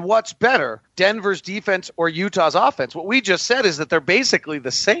 And what's better, Denver's defense or Utah's offense? What we just said is that they're basically the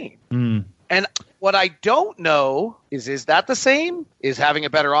same. And what I don't know is that the same? Is having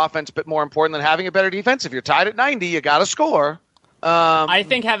a better offense but more important than having a better defense? If you're tied at 90, you got to score. I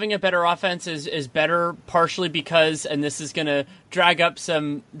think having a better offense is better, partially because, and this is going to drag up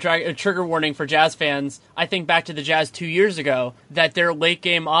a trigger warning for Jazz fans, I think back to the Jazz 2 years ago, that their late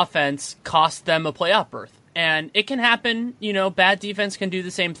game offense cost them a playoff berth. And it can happen, bad defense can do the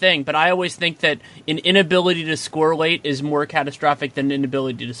same thing, but I always think that an inability to score late is more catastrophic than an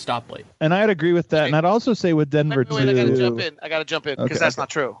inability to stop late. And I'd agree with that. And I'd also say with Denver, too. I got to jump in because that's not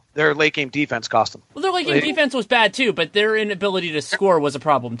true. Their late game defense cost them. Well, their late game defense was bad, too, but their inability to score was a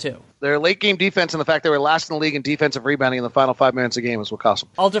problem, too. Their late game defense and the fact they were last in the league in defensive rebounding in the final 5 minutes of the game is what cost them.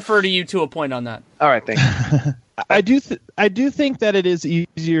 I'll defer to you to a point on that. All right, thank you. I do think that it is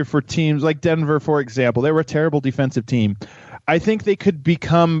easier for teams like Denver, for example. They were a terrible defensive team. I think they could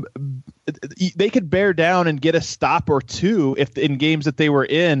bear down and get a stop or two if in games that they were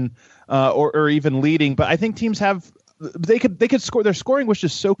in or even leading. But I think teams they could score. Their scoring was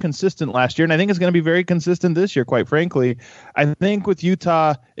just so consistent last year, and I think it's going to be very consistent this year, quite frankly. I think with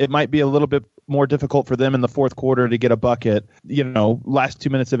Utah, it might be a little bit more difficult for them in the fourth quarter to get a bucket, last 2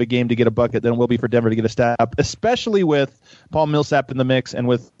 minutes of a game to get a bucket than it will be for Denver to get a stop, especially with Paul Millsap in the mix and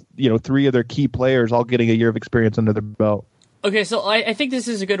with, 3 of their key players all getting a year of experience under their belt. Okay, so I think this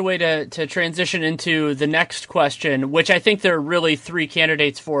is a good way to transition into the next question, which I think there are really 3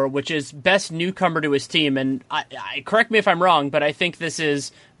 candidates for, which is best newcomer to his team. And I correct me if I'm wrong, but I think this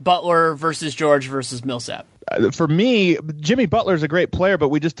is Butler versus George versus Millsap. For me, Jimmy Butler is a great player, but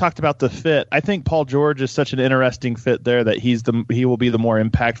we just talked about the fit. I think Paul George is such an interesting fit there that he will be the more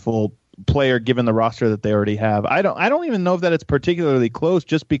impactful player given the roster that they already have. I don't even know if that it's particularly close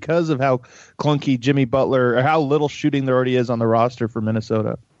just because of how clunky Jimmy Butler or how little shooting there already is on the roster for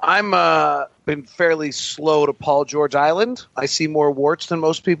Minnesota. I'm been fairly slow to Paul George Island. I see more warts than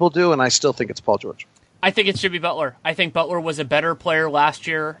most people do, and I still think it's Paul George. I think it's Jimmy Butler. I think Butler was a better player last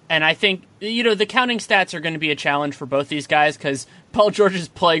year, and I think, the counting stats are going to be a challenge for both these guys because Paul George is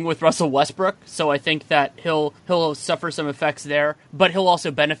playing with Russell Westbrook, so I think that he'll suffer some effects there, but he'll also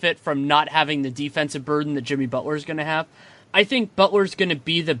benefit from not having the defensive burden that Jimmy Butler is going to have. I think Butler's going to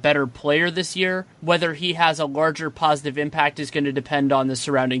be the better player this year. Whether he has a larger positive impact is going to depend on the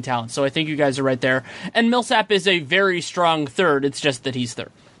surrounding talent. So I think you guys are right there. And Millsap is a very strong third. It's just that he's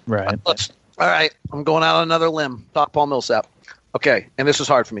third. Right. All right, I'm going out on another limb. Talk Paul Millsap. Okay, and this is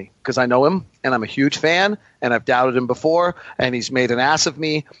hard for me because I know him, and I'm a huge fan, and I've doubted him before, and he's made an ass of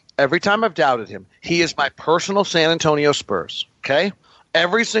me. Every time I've doubted him, he is my personal San Antonio Spurs, okay?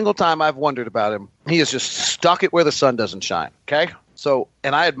 Every single time I've wondered about him, he is just stuck it where the sun doesn't shine, okay? So,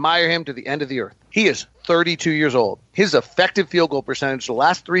 and I admire him to the end of the earth. He is 32 years old. His effective field goal percentage the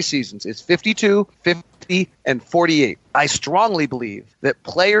last 3 seasons is 52, 50, and 48. I strongly believe that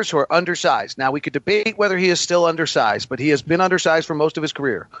players who are undersized, now we could debate whether he is still undersized, but he has been undersized for most of his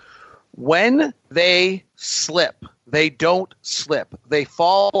career. When they slip, they don't slip. They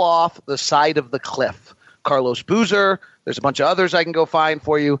fall off the side of the cliff. Carlos Boozer, there's a bunch of others I can go find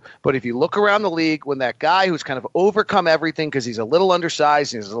for you. But if you look around the league, when that guy who's kind of overcome everything because he's a little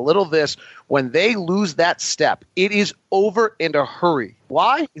undersized, he's a little this, when they lose that step, it is over in a hurry.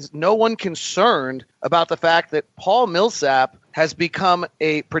 Why is no one concerned about the fact that Paul Millsap has become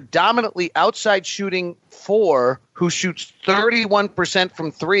a predominantly outside shooting 4 who shoots 31%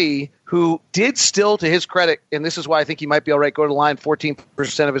 from 3, who did still, to his credit, and this is why I think he might be all right, go to the line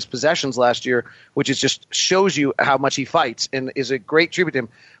 14% of his possessions last year, which is just shows you how much he fights and is a great tribute to him.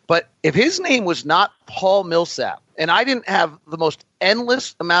 But if his name was not Paul Millsap, and I didn't have the most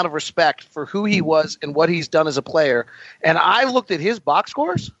endless amount of respect for who he was and what he's done as a player, and I looked at his box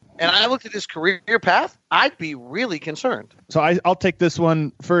scores, and I looked at his career path, I'd be really concerned. So I'll take this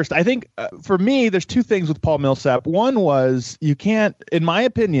one first. I think for me, there's 2 things with Paul Millsap. One was you can't, in my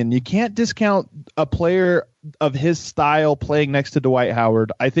opinion, you can't discount a player of his style playing next to Dwight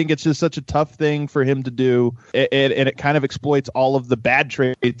Howard. I think it's just such a tough thing for him to do, and it kind of exploits all of the bad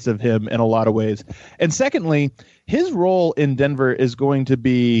traits of him in a lot of ways. And secondly, his role in Denver is going to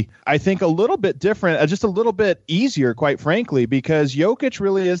be, I think, a little bit different, just a little bit easier, quite frankly, because Jokic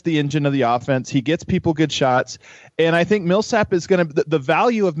really is the engine of the offense. He gets people good shots, and I think Millsap is going to, the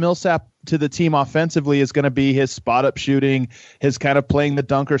value of Millsap to the team offensively is going to be his spot up shooting, his kind of playing the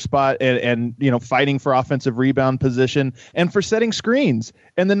dunker spot and fighting for offensive rebound position and for setting screens.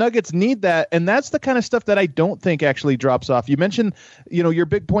 And the Nuggets need that. And that's the kind of stuff that I don't think actually drops off. You mentioned, your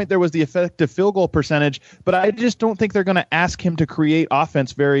big point there was the effective field goal percentage, but I just don't think they're going to ask him to create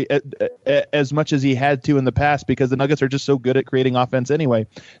offense as much as he had to in the past because the Nuggets are just so good at creating offense anyway.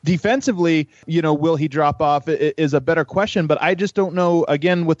 Defensively, will he drop off is a better question, but I just don't know,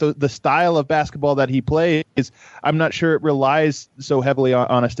 again, with the style of basketball that he plays, I'm not sure it relies so heavily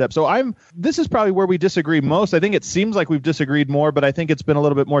on a step. So this is probably where we disagree most. I think it seems like we've disagreed more, but I think it's been a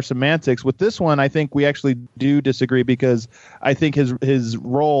little bit more semantics. With this one, I think we actually do disagree because I think his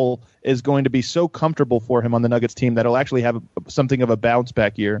role is going to be so comfortable for him on the Nuggets team that he'll actually have something of a bounce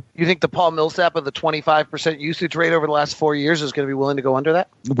back year. You think the Paul Millsap of the 25% usage rate over the last 4 years is going to be willing to go under that?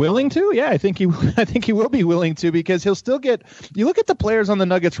 Willing to? Yeah, I think he will be willing to because he'll still get. You look at the players on the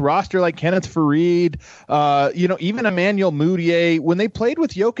Nuggets roster like Kenneth Faried, even Emmanuel Mudiay. When they played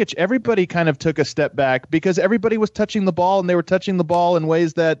with Jokic, everybody kind of took a step back because everybody was touching the ball and they were touching the ball in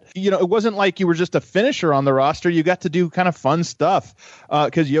ways that it wasn't like you were just a finisher on the roster. You got to do kind of fun stuff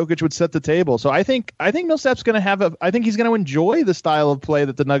because Jokic would set the table. So I think Millsap's going to have I think he's going to enjoy the style of play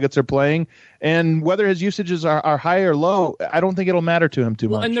that the Nuggets are playing, and whether his usages are high or low, I don't think it'll matter to him too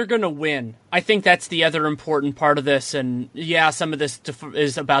much. And they're going to win. I think that's the other important part of this. And yeah, some of this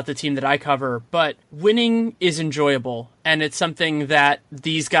is about the team that I cover, but winning is enjoyable. And it's something that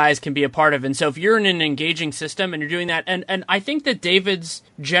these guys can be a part of. And so if you're in an engaging system and you're doing that, and I think that David's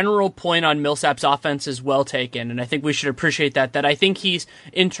general point on Millsap's offense is well taken, and I think we should appreciate that I think he's,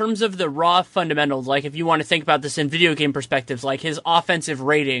 in terms of the raw fundamentals, like if you want to think about this in video game perspectives, like his offensive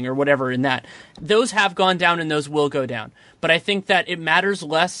rating or whatever in that, those have gone down and those will go down. But I think that it matters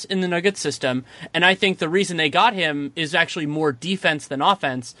less in the Nuggets system, and I think the reason they got him is actually more defense than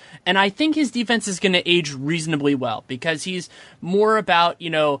offense, and I think his defense is going to age reasonably well, because he's more about,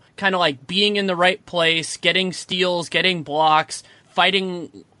 kind of like being in the right place, getting steals, getting blocks,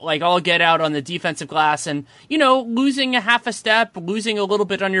 fighting like all get out on the defensive glass, and, losing a half a step, losing a little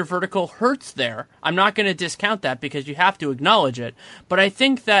bit on your vertical hurts there. I'm not going to discount that because you have to acknowledge it, but I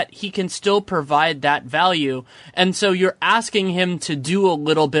think that he can still provide that value, and so you're asking him to do a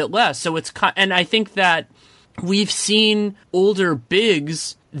little bit less. So and I think that we've seen older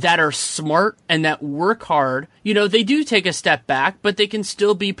bigs that are smart and that work hard, they do take a step back, but they can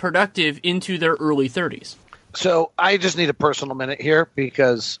still be productive into their early 30s. So I just need a personal minute here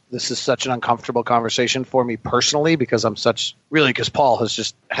because this is such an uncomfortable conversation for me personally because because Paul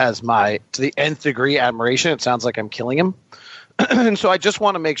has my, to the nth degree, admiration. It sounds like I'm killing him. And so I just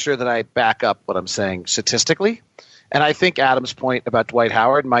want to make sure that I back up what I'm saying statistically. And I think Adam's point about Dwight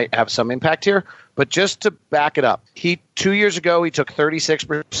Howard might have some impact here. But just to back it up, 2 years ago, he took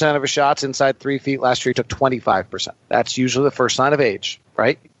 36% of his shots inside 3 feet. Last year, he took 25%. That's usually the first sign of age,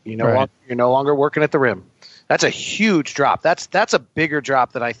 right? You're no longer working at the rim. That's a huge drop. That's a bigger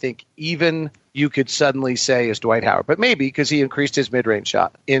drop than I think even you could suddenly say is Dwight Howard. But maybe because he increased his mid-range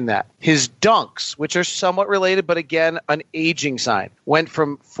shot in that. His dunks, which are somewhat related, but again, an aging sign, went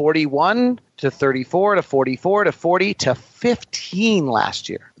from 41 to 34 to 44 to 40 to 15 last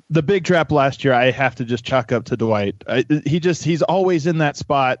year. The big drop last year, I have to just chalk up to Dwight. He's always in that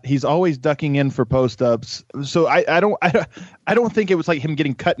spot. He's always ducking in for post-ups. So I don't think it was like him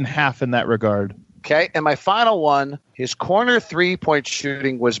getting cut in half in that regard. Okay, and my final one, his corner three-point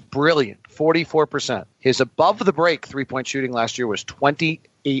shooting was brilliant, 44%. His above-the-break three-point shooting last year was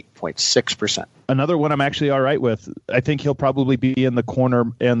 28.6%. Another one I'm actually all right with. I think he'll probably be in the corner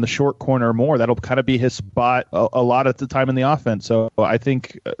and the short corner more. That'll kind of be his spot a lot at the time in the offense. So I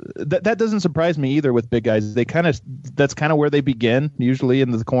think that doesn't surprise me either with big guys. That's kind of where they begin, usually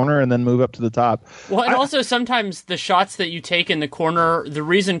in the corner, and then move up to the top. Well, and also sometimes the shots that you take in the corner, the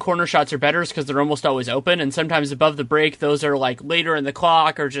reason corner shots are better is because they're almost always open, and sometimes above the break, those are like later in the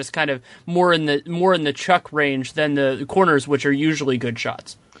clock or just kind of more in the chuck range than the corners, which are usually good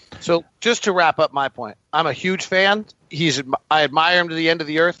shots. So just to wrap up my point, I'm a huge fan. I admire him to the end of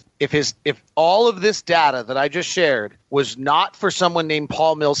the earth. If all of this data that I just shared was not for someone named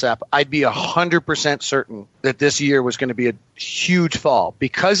Paul Millsap, I'd be 100% certain that this year was going to be a huge fall.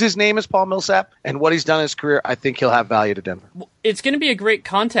 Because his name is Paul Millsap and what he's done in his career, I think he'll have value to Denver. It's going to be a great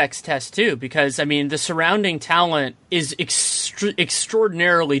context test, too, because, the surrounding talent is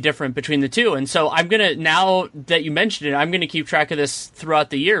extraordinarily different between the two. And so now that you mentioned it, I'm going to keep track of this throughout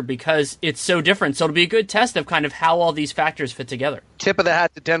the year because it's so different. So it'll be a good test of kind of how all these factors fit together. Tip of the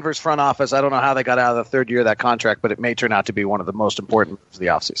hat to Denver's front office. I don't know how they got out of the third year of that contract, but it may turn out to be one of the most important moves of the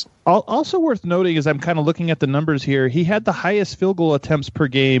offseason. Also worth noting as I'm kind of looking at the numbers here, he had the highest field goal attempts per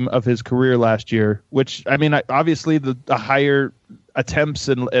game of his career last year, which, obviously the higher attempts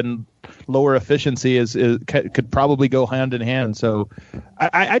and lower efficiency could probably go hand in hand. So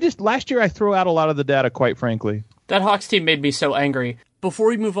I just last year I threw out a lot of the data, quite frankly. That Hawks team made me so angry. Before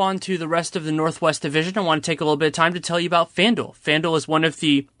we move on to the rest of the Northwest Division, I want to take a little bit of time to tell you about FanDuel. FanDuel is one of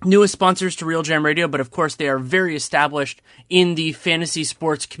the newest sponsors to Real Jam Radio, but of course they are very established in the fantasy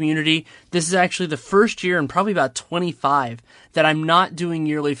sports community. This is actually the first year in probably about 25 that I'm not doing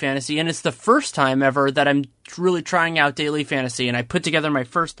yearly fantasy, and it's the first time ever that I'm really trying out daily fantasy, and I put together my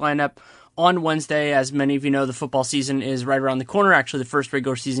first lineup on Wednesday. As many of you know, the football season is right around the corner. Actually, the first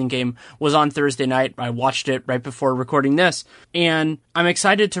regular season game was on Thursday night. I watched it right before recording this, and I'm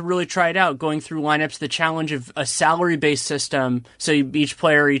excited to really try it out, going through lineups, the challenge of a salary-based system. So each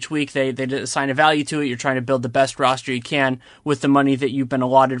player, each week, they assign a value to it. You're trying to build the best roster you can with the money that you've been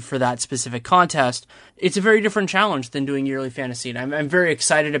allotted for that specific contest. It's a very different challenge than doing yearly fantasy, and I'm very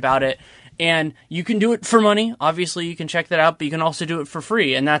excited about it. And you can do it for money. Obviously, you can check that out, but you can also do it for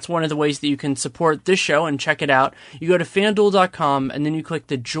free. And that's one of the ways that you can support this show and check it out. You go to FanDuel.com, and then you click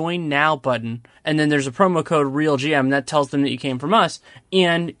the Join Now button. And then there's a promo code RealGM that tells them that you came from us.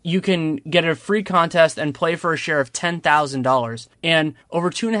 And you can get a free contest and play for a share of $10,000. And over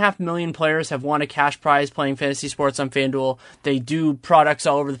 2.5 million players have won a cash prize playing fantasy sports on FanDuel. They do products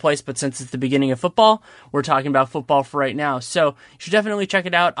all over the place, but since it's the beginning of football, we're talking about football for right now. So you should definitely check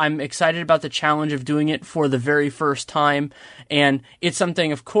it out. I'm excited about the challenge of doing it for the very first time. And it's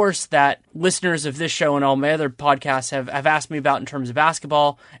something, of course, that listeners of this show and all my other podcasts have asked me about in terms of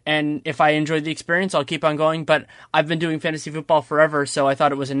basketball. And if I enjoy the experience, I'll keep on going. But I've been doing fantasy football forever, so I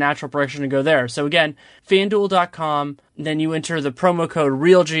thought it was a natural progression to go there. So again, FanDuel.com, then you enter the promo code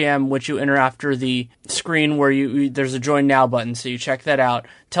RealGM, which you enter after the screen where there's a Join Now button. So you check that out.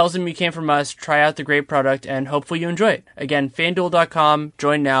 Tells them you came from us, try out the great product, and hopefully you enjoy it. Again, FanDuel.com,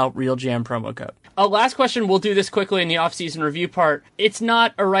 Join Now, RealGM promo code. Last question, we'll do this quickly in the off-season review part. It's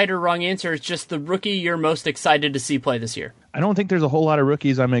not a right or wrong answer, it's just the rookie you're most excited to see play this year. I don't think there's a whole lot of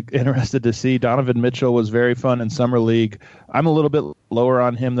rookies I'm interested to see. Donovan Mitchell was very fun in Summer League. I'm a little bit lower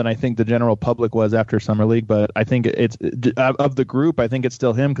on him than I think the general public was after Summer League, but I think it's of the group, I think it's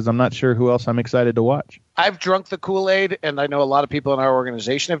still him because I'm not sure who else I'm excited to watch. I've drunk the Kool-Aid, and I know a lot of people in our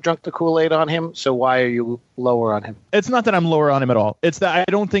organization have drunk the Kool-Aid on him, so why are you lower on him? It's not that I'm lower on him at all. It's that I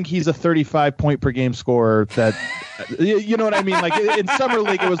don't think he's a 35-point-per-game scorer that – you know what I mean? Like in Summer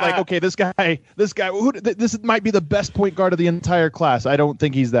League, it was like, okay, this guy this might be the best point guard of the entire class. I don't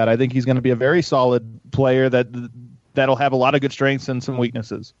think he's that. I think he's going to be a very solid player that'll have a lot of good strengths and some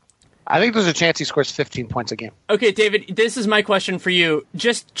weaknesses. I think there's a chance he scores 15 points a game. Okay, David, this is my question for you.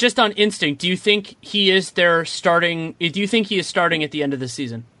 Just on instinct, do you think he is starting at the end of the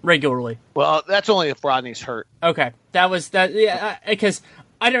season regularly? Well, that's only if Rodney's hurt. Okay. Yeah, because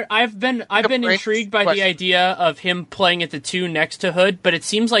I've been intrigued by the idea of him playing at the 2 next to Hood, but it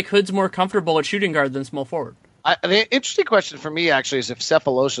seems like Hood's more comfortable at shooting guard than small forward. The interesting question for me, actually, is if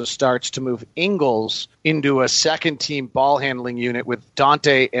Sefolosha starts to move Ingles into a second-team ball-handling unit with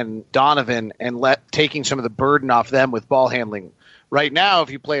Dante and Donovan and taking some of the burden off them with ball handling. Right now,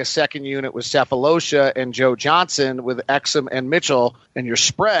 if you play a second unit with Sefolosha and Joe Johnson with Exum and Mitchell and your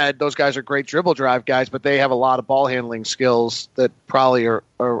spread, those guys are great dribble drive guys, but they have a lot of ball-handling skills that probably are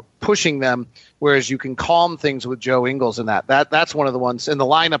pushing them, whereas you can calm things with Joe Ingles and that's one of the ones in the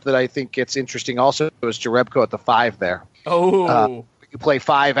lineup that I think gets interesting also is Jerebko at the 5 there. Oh. You play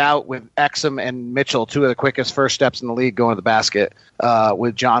 5 out with Exum and Mitchell, 2 of the quickest first steps in the league going to the basket,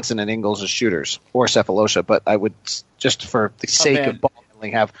 with Johnson and Ingles as shooters, or Sefolosha, but I would, just for the sake of ball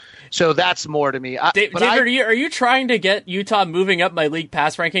handling, have. So that's more to me. David, are you trying to get Utah moving up my league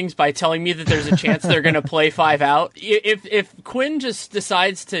pass rankings by telling me that there's a chance they're going to play 5 out? If Quinn just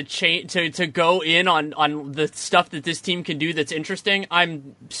decides to go in on the stuff that this team can do that's interesting,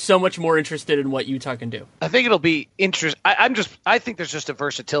 I'm so much more interested in what Utah can do. I think it'll be interesting. I think there's just a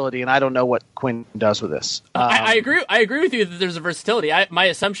versatility, and I don't know what Quinn does with this. I agree with you that there's a versatility. My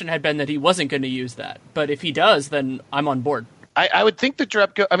assumption had been that he wasn't going to use that, but if he does, then I'm on board. I would think that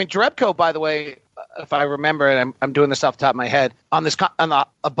Jerebko, by the way, if I remember, and I'm doing this off the top of my head, on the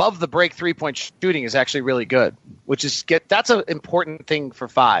above the break 3-point shooting is actually really good, which is that's an important thing for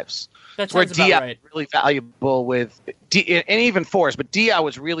 5s. That's where about Dia really valuable with and even 4s, but Dia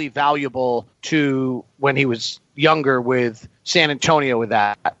was really valuable to when he was younger with San Antonio with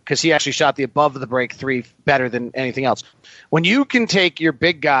that, because he actually shot the above the break 3 better than anything else. When you can take your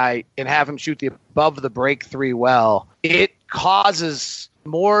big guy and have him shoot the above the break 3 well, it causes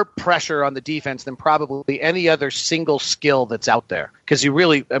more pressure on the defense than probably any other single skill that's out there. Because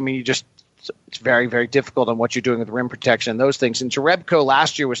it's very, very difficult on what you're doing with rim protection, those things. And Jerebko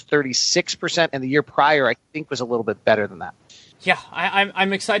last year was 36%, and the year prior, I think, was a little bit better than that. Yeah,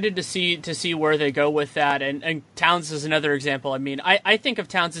 I'm excited to see where they go with that. And Towns is another example. I mean, I think of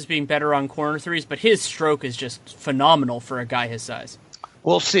Towns as being better on corner threes, but his stroke is just phenomenal for a guy his size.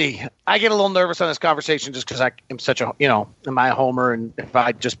 We'll see. I get a little nervous on this conversation just because I am such a, am I a homer? And if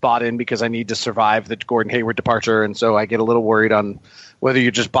I just bought in because I need to survive the Gordon Hayward departure. And so I get a little worried on whether you're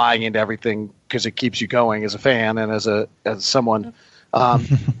just buying into everything because it keeps you going as a fan and as someone.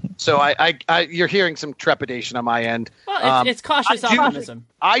 So you're hearing some trepidation on my end. Well, it's cautious optimism.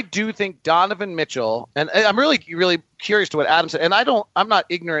 I do think Donovan Mitchell, and I'm really, really curious to what Adam said. And I'm not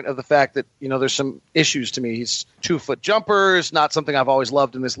ignorant of the fact that, there's some issues to me. He's 2-foot jumper is not something I've always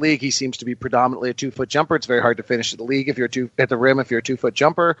loved in this league. He seems to be predominantly a 2-foot jumper. It's very hard to finish at the league if you're at the rim, if you're a 2-foot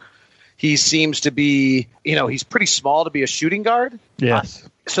jumper. He seems to be, he's pretty small to be a shooting guard. Yes.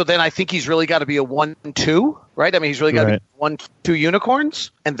 So then I think he's really got to be a 1-2, right? I mean, he's really got to be 1-2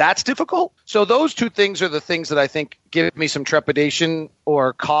 unicorns, and that's difficult. So those two things are the things that I think give me some trepidation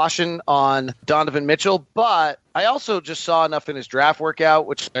or caution on Donovan Mitchell. But I also just saw enough in his draft workout,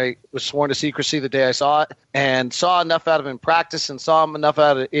 which I was sworn to secrecy the day I saw it, and saw enough out of him in practice and saw him enough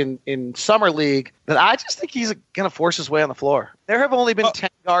out of in summer league that I just think he's going to force his way on the floor. There have only been 10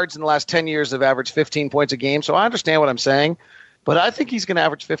 guards in the last 10 years that have averaged 15 points a game, so I understand what I'm saying. But I think he's going to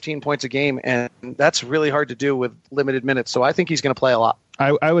average 15 points a game, and that's really hard to do with limited minutes. So I think he's going to play a lot.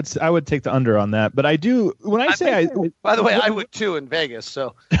 I would take the under on that, but I do when I say by the way, I would too in Vegas.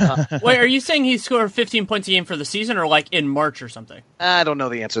 So wait, are you saying he scored 15 points a game for the season, or like in March or something? I don't know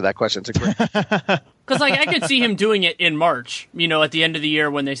the answer to that question. It's a great. Because I could see him doing it in March, at the end of the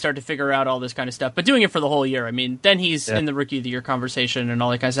year when they start to figure out all this kind of stuff. But doing it for the whole year, I mean, then he's in the Rookie of the Year conversation and all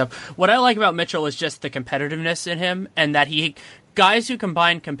that kind of stuff. What I like about Mitchell is just the competitiveness in him, and that guys who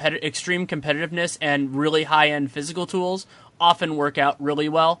combine extreme competitiveness and really high-end physical tools often work out really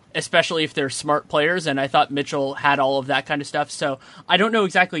well, especially if they're smart players, and I thought Mitchell had all of that kind of stuff. So I don't know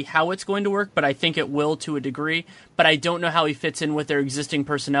exactly how it's going to work, but I think it will to a degree. But I don't know how he fits in with their existing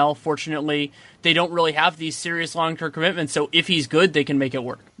personnel. Fortunately, they don't really have these serious long-term commitments, so if he's good, they can make it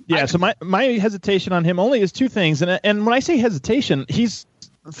work. Yeah, so my hesitation on him only is two things. And when I say hesitation, he's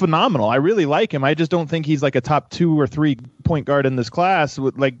phenomenal. I really like him. I just don't think he's like a top 2 or 3 point guard in this class,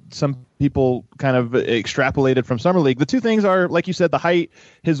 with like some people kind of extrapolated from Summer League. The two things are, like you said, the height,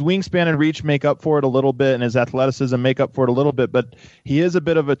 his wingspan and reach make up for it a little bit, and his athleticism make up for it a little bit, but he is a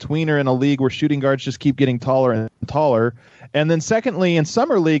bit of a tweener in a league where shooting guards just keep getting taller and taller. And then secondly, in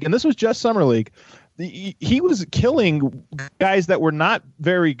Summer League, and this was just Summer League, he was killing guys that were not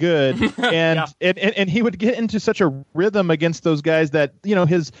very good, and, yeah. and he would get into such a rhythm against those guys that, you know,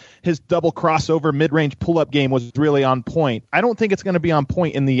 his double crossover mid-range pull-up game was really on point. I don't think it's going to be on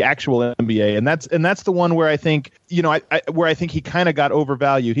point in the actual NBA, and that's the one where I think, you know, where I think he kind of got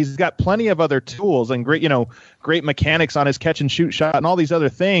overvalued. He's got plenty of other tools and great mechanics on his catch and shoot shot and all these other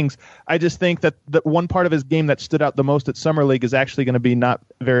things. I just think that the one part of his game that stood out the most at Summer League is actually going to be not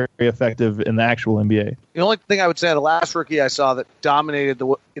very effective in the actual NBA. The only thing I would say, the last rookie I saw that dominated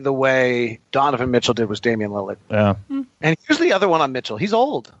the way Donovan Mitchell did was Damian Lillard. Yeah. And here's the other one on Mitchell. He's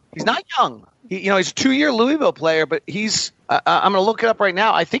old. He's not young. He's a 2-year Louisville player, but he's I'm going to look it up right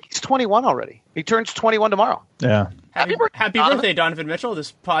now. I think he's 21 already. He turns 21 tomorrow. Yeah. Happy birthday, Donovan Mitchell.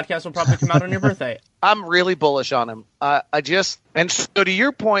 This podcast will probably come out on your birthday. I'm really bullish on him. And so to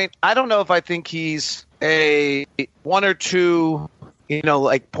your point, I don't know if I think he's a 1 or 2,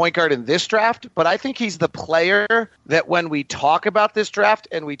 like point guard in this draft, but I think he's the player that when we talk about this draft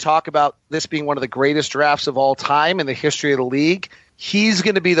and we talk about this being one of the greatest drafts of all time in the history of the league, he's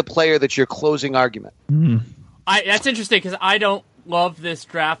going to be the player that's your closing argument. That's interesting because I don't love this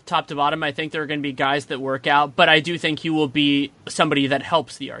draft top to bottom. I think there are going to be guys that work out, but I do think he will be somebody that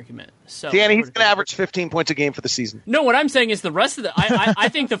helps the argument. So, Danny, he's going to average 15 points a game for the season. No, what I'm saying is the rest of I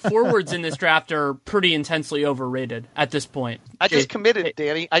think the forwards in this draft are pretty intensely overrated at this point. I just committed,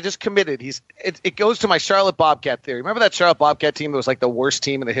 Danny. It goes to my Charlotte Bobcat theory. Remember that Charlotte Bobcat team that was like the worst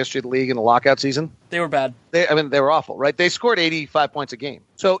team in the history of the league in the lockout season? They were bad. They were awful, right? They scored 85 points a game.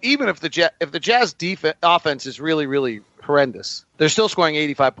 So even if the Jazz offense is really, really horrendous, they're still scoring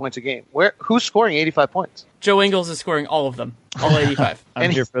 85 points a game. Who's scoring 85 points? Joe Ingles is scoring all of them, all 85. I'm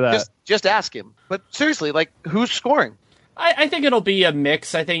here for that. Just ask him. But seriously, who's scoring? I think it'll be a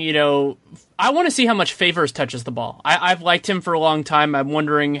mix. I think, I want to see how much Favors touches the ball. I've liked him for a long time. I'm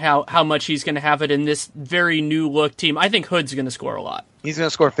wondering how much he's going to have it in this very new look team. I think Hood's going to score a lot. He's going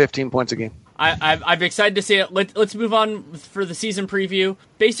to score 15 points a game. I'm excited to see it. Let's move on for the season preview.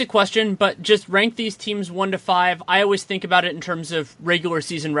 Basic question, but just rank these teams 1 to 5. I always think about it in terms of regular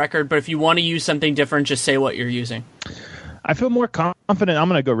season record, but if you want to use something different, just say what you're using. I feel more confident. I'm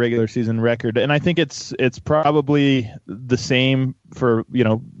going to go regular season record, and I think it's probably the same for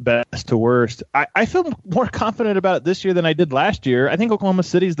best to worst. I feel more confident about it this year than I did last year. I think Oklahoma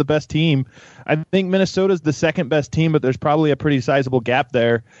City's the best team. I think Minnesota's the second best team, but there's probably a pretty sizable gap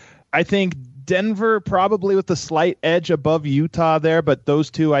there. I think Denver probably with the slight edge above Utah there, but those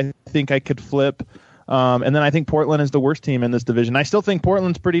two I think I could flip. And then I think Portland is the worst team in this division. I still think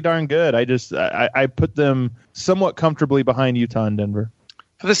Portland's pretty darn good. I put them somewhat comfortably behind Utah and Denver.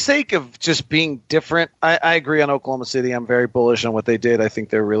 For the sake of just being different, I agree on Oklahoma City. I'm very bullish on what they did. I think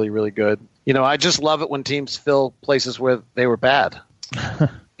they're really, really good. I just love it when teams fill places where they were bad.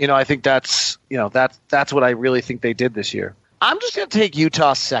 I think that's what I really think they did this year. I'm just going to take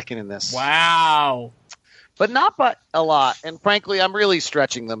Utah second in this. Wow. But not by a lot. And frankly, I'm really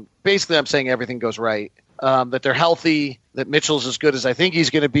stretching them. Basically, I'm saying everything goes right. That they're healthy, that Mitchell's as good as I think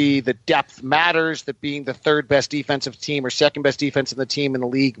he's going to be, the depth matters, that being the third best defensive team or second best defensive team in the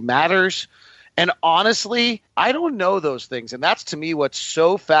league matters. And honestly, I don't know those things. And that's to me what's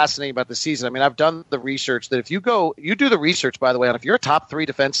so fascinating about the season. I mean, I've done the research that if you do the research, by the way, on if you're a top 3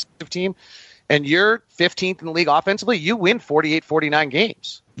 defensive team, and you're 15th in the league offensively, you win 48, 49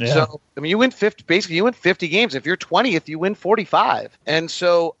 games. Yeah. So, you win 50. Basically, you win 50 games. If you're 20th, you win 45. And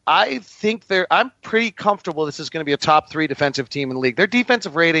so I think I'm pretty comfortable this is going to be a top 3 defensive team in the league. Their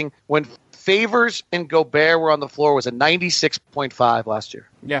defensive rating when Favors and Gobert were on the floor was a 96.5 last year.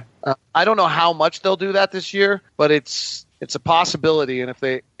 Yeah. I don't know how much they'll do that this year, but it's a possibility, and if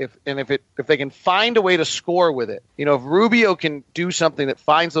they can find a way to score with it, if Rubio can do something that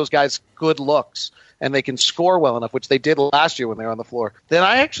finds those guys good looks and they can score well enough, which they did last year when they were on the floor, then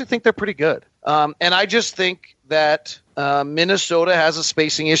I actually think they're pretty good. And I just think that Minnesota has a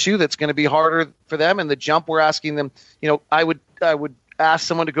spacing issue that's going to be harder for them, and the jump we're asking them, I would ask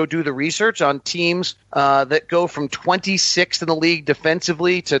someone to go do the research on teams that go from 26th in the league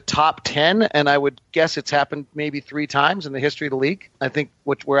defensively to top 10, and I would guess it's happened maybe 3 times in the history of the league. I think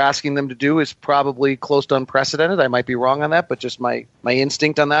what we're asking them to do is probably close to unprecedented. I might be wrong on that, but just my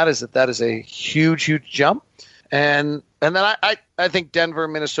instinct on that is a huge, huge jump. And then I think Denver,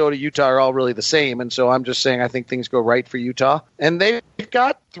 Minnesota, Utah are all really the same. And so I'm just saying I think things go right for Utah. And they've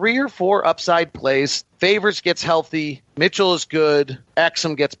got 3 or 4 upside plays. Favors gets healthy. Mitchell is good.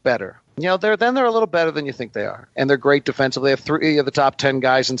 Exum gets better. They're a little better than you think they are. And they're great defensively. They have 3 of the top 10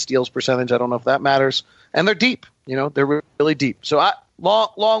 guys in steals percentage. I don't know if that matters. And they're deep. They're really deep. So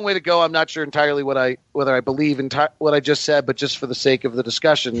long way to go. I'm not sure entirely whether I believe in what I just said, but just for the sake of the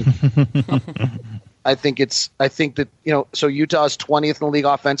discussion, I think that so Utah's 20th in the league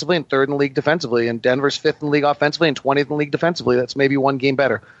offensively and 3rd in the league defensively, and Denver's 5th in the league offensively and 20th in the league defensively. That's maybe 1 game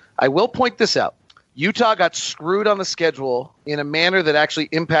better. I will point this out. Utah got screwed on the schedule in a manner that actually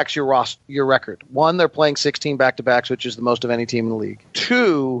impacts your record. 1, they're playing 16 back-to-backs, which is the most of any team in the league.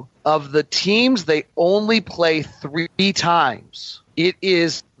 2, of the teams they only play 3 times. It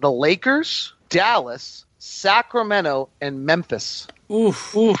is the Lakers, Dallas, Sacramento, and Memphis.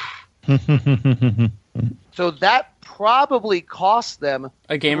 Oof. So that probably cost them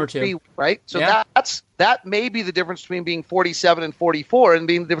a game or 2, right? So that may be the difference between being 47 and 44, and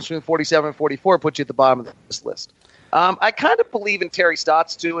being the difference between 47 and 44 puts you at the bottom of this list. I kind of believe in Terry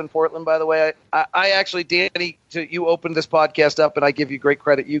Stotts, too, in Portland, by the way. I actually, Danny, you opened this podcast up, and I give you great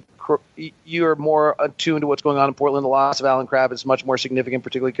credit. You are more attuned to what's going on in Portland. The loss of Alan Crabb is much more significant,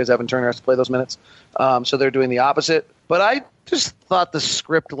 particularly because Evan Turner has to play those minutes. So they're doing the opposite. But I just thought the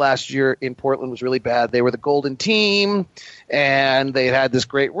script last year in Portland was really bad. They were the golden team, and they had this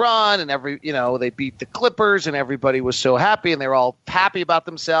great run, and they beat the Clippers, and everybody was so happy, and they were all happy about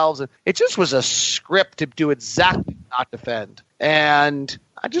themselves. And it just was a script to do exactly not defend. And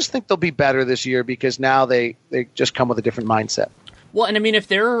I just think they'll be better this year because now they just come with a different mindset. Well, and I mean, if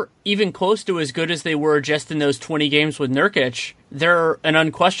they're even close to as good as they were just in those 20 games with Nurkic, they're an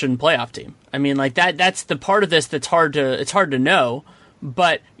unquestioned playoff team. I mean, like that's the part of this that's hard to know.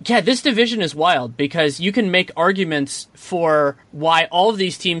 But yeah, this division is wild because you can make arguments for why all of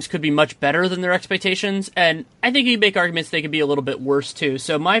these teams could be much better than their expectations. And I think you make arguments they could be a little bit worse too.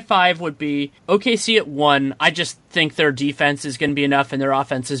 So my 5 would be OKC at 1. I just think their defense is going to be enough and their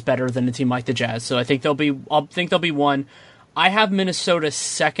offense is better than a team like the Jazz. So I think they'll be 1. I have Minnesota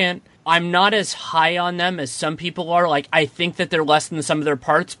 2nd. I'm not as high on them as some people are. Like, I think that they're less than the sum of their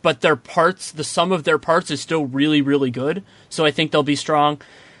parts, but the sum of their parts is still really, really good. So I think they'll be strong.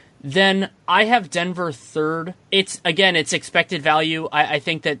 Then I have Denver 3rd. It's expected value. I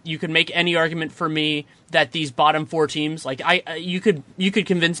think that you could make any argument for me that these bottom 4 teams, like you could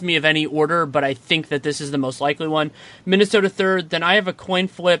convince me of any order, but I think that this is the most likely one. Minnesota 3rd. Then I have a coin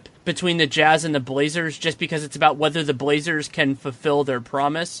flip between the Jazz and the Blazers, just because it's about whether the Blazers can fulfill their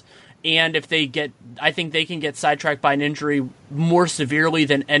promise. And if I think they can get sidetracked by an injury more severely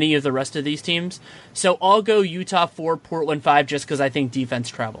than any of the rest of these teams. So I'll go Utah 4, Portland 5, just because I think defense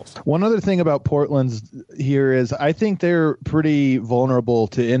travels. One other thing about Portland's here is I think they're pretty vulnerable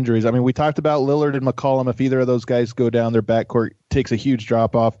to injuries. I mean, we talked about Lillard and McCollum. If either of those guys go down, their backcourt takes a huge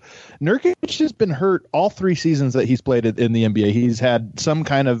drop off. Nurkic has been hurt all 3 seasons that he's played in the NBA. He's had some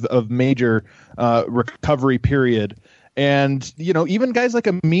kind of major recovery period. And, even guys like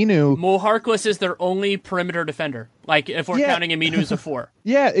Aminu. Mo Harkless is their only perimeter defender. Like, if we're counting Aminu as a 4.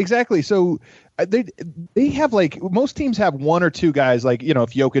 Yeah, exactly. So they have, like, most teams have 1 or 2 guys. Like, if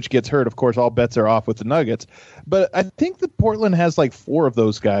Jokic gets hurt, of course, all bets are off with the Nuggets. But I think that Portland has, like, 4 of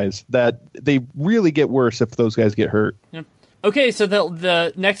those guys that they really get worse if those guys get hurt. Yeah. Okay, so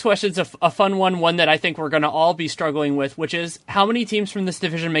the next question is a fun one that I think we're going to all be struggling with, which is how many teams from this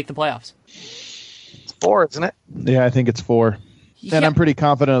division make the playoffs? 4, isn't it? Yeah, I think it's 4. Yeah. And I'm pretty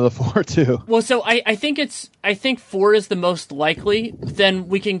confident of the 4 too. Well, so I think 4 is the most likely. Then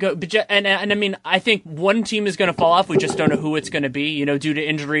we can go, and I mean, I think one team is going to fall off. We just don't know who it's going to be, due to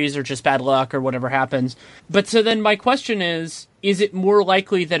injuries or just bad luck or whatever happens. But so then my question is it more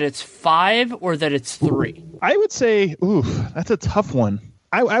likely that it's 5 or that it's 3? I would say, that's a tough one.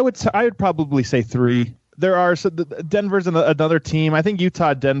 I would probably say 3. There are Denver's another team. I think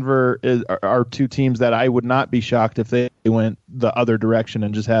Utah, Denver are 2 teams that I would not be shocked if they went the other direction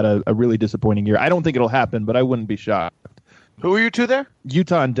and just had a really disappointing year. I don't think it'll happen, but I wouldn't be shocked. Who are you 2 there?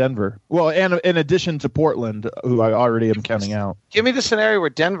 Utah and Denver. Well, and in addition to Portland, who I already am counting out. Give me the scenario where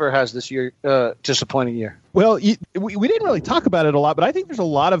Denver has this year disappointing year. Well, we didn't really talk about it a lot, but I think there's a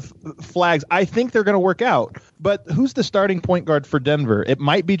lot of flags. I think they're going to work out. But who's the starting point guard for Denver? It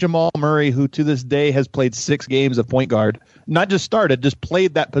might be Jamal Murray, who to this day has played 6 games of point guard. Not just started, just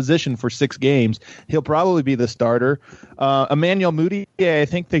played that position for 6 games. He'll probably be the starter. Emmanuel Mudiay, I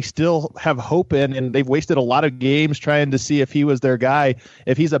think they still have hope in, and they've wasted a lot of games trying to see if he was their guy.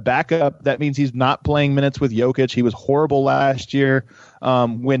 If he's a backup, that means he's not playing minutes with Jokic. He was horrible last year.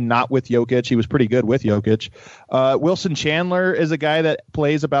 When not with Jokic. He was pretty good with Jokic. Wilson Chandler is a guy that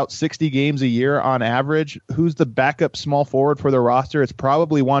plays about 60 games a year on average. Who's the backup small forward for their roster? It's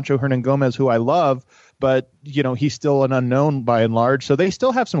probably Juancho Hernan-Gomez, who I love, but he's still an unknown by and large. So they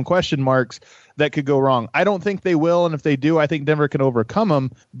still have some question marks that could go wrong. I don't think they will, and if they do, I think Denver can overcome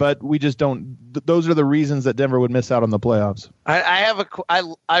them, but we just don't. Those are the reasons that Denver would miss out on the playoffs.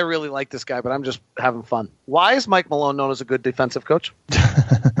 I really like this guy, but I'm just having fun. Why is Mike Malone known as a good defensive coach?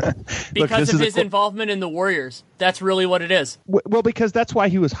 Because of his involvement in the Warriors. That's really what it is. Well, because that's why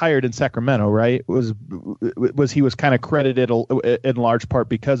he was hired in Sacramento, right? Was he was kind of credited in large part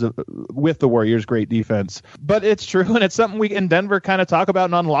because of with the Warriors' great defense. But it's true, and it's something we in Denver kind of talk about.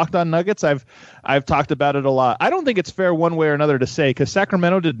 And on Locked On Nuggets, I've talked about it a lot. I don't think it's fair one way or another to say, because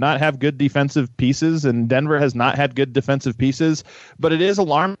Sacramento did not have good defensive pieces and Denver has not had good defensive pieces, but it is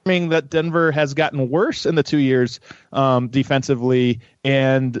alarming that Denver has gotten worse in the 2 years defensively,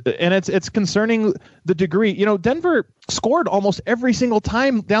 and it's concerning the degree. Denver scored almost every single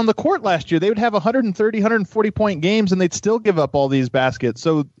time down the court last year. They would have 130, 140 point games and they'd still give up all these baskets.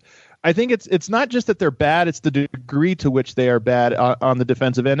 So I think it's not just that they're bad, it's the degree to which they are bad on the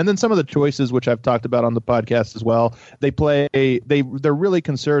defensive end. And then some of the choices, which I've talked about on the podcast as well. They're really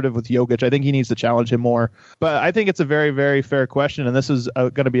conservative with Jokic. I think he needs to challenge him more. But I think it's a very, very fair question, and this is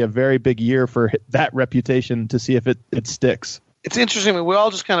going to be a very big year for that reputation to see if it sticks. It's interesting. I mean, we all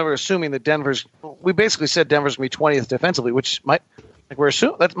just kind of are assuming that we basically said Denver's going to be 20th defensively, which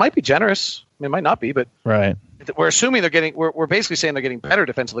that might be generous. I mean, it might not be, but right. We're assuming we're basically saying they're getting better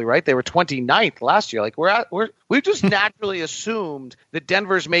defensively, right? They were 29th last year. Like we've just naturally assumed that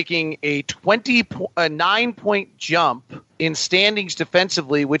Denver's making a 9-point jump in standings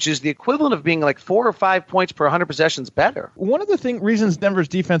defensively, which is the equivalent of being like 4 or 5 points per 100 possessions better. One of the reasons Denver's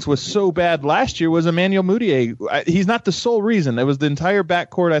defense was so bad last year was Emmanuel Mudiay. He's not the sole reason. It was the entire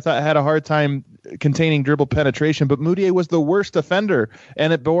backcourt I thought had a hard time containing dribble penetration, but Mudiay was the worst offender,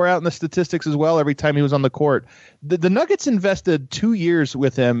 and it bore out in the statistics as well every time he was on the court. The Nuggets invested 2 years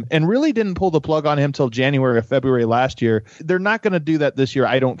with him and really didn't pull the plug on him till January or February last year. They're not going to do that this year,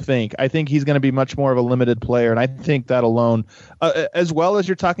 I don't think. I think he's going to be much more of a limited player, and I think that alone, as well as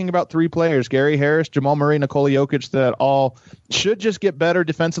you're talking about 3 players, Gary Harris, Jamal Murray, Nikola Jokic, that all should just get better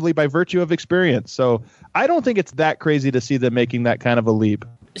defensively by virtue of experience. So I don't think it's that crazy to see them making that kind of a leap.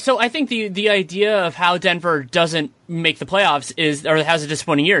 So I think the idea of how Denver doesn't make the playoffs has a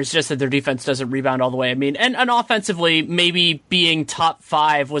disappointing year is just that their defense doesn't rebound all the way. I mean, and offensively, maybe being top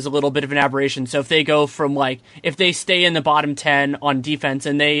 5 was a little bit of an aberration. So if they go from if they stay in the bottom 10 on defense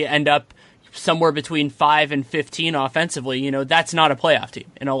and they end up somewhere between 5 and 15 offensively, that's not a playoff team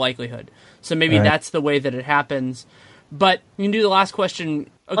in all likelihood. So maybe that's the way that it happens. But you can do the last question.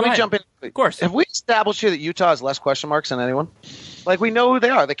 Let me jump in. Of course. Have we established here that Utah has less question marks than anyone? We know who they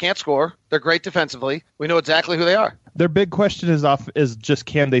are. They can't score. They're great defensively. We know exactly who they are. Their big question is just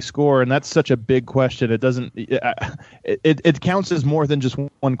can they score, and that's such a big question. It doesn't. It counts as more than just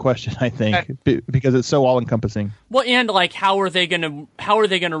one question, I think, because it's so all encompassing. Well, and how are they gonna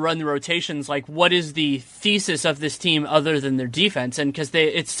run the rotations? What is the thesis of this team other than their defense? And because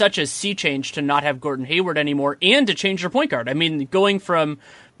it's such a sea change to not have Gordon Hayward anymore, and to change their point guard. I mean, going from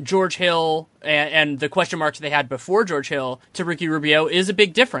George Hill and the question marks they had before George Hill to Ricky Rubio is a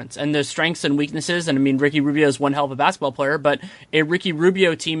big difference, and the strengths and weaknesses. And I mean, Ricky Rubio is one hell of a basketball player, but a Ricky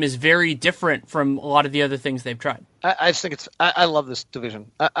Rubio team is very different from a lot of the other things they've tried. I just think I love this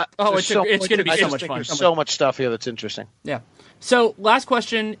division. It's going to be so much fun. There's so much stuff here that's interesting. Yeah. So last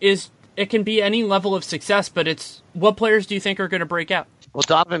question is, it can be any level of success, but it's what players do you think are going to break out? Well,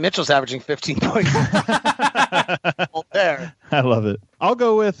 Donovan Mitchell's averaging 15 points. There. I love it. I'll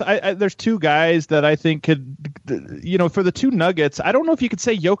go with there's 2 guys that I think could, for the 2 Nuggets, I don't know if you could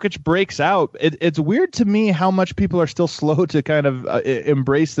say Jokic breaks out. It's weird to me how much people are still slow to kind of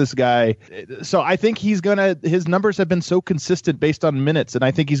embrace this guy. So I think his numbers have been so consistent based on minutes, and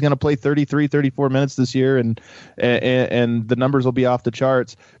I think he's going to play 33, 34 minutes this year, and the numbers will be off the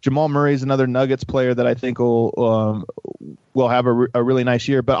charts. Jamal Murray is another Nuggets player that I think will have a really nice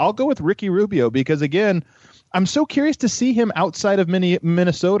year. But I'll go with Ricky Rubio because, again, I'm so curious to see him outside of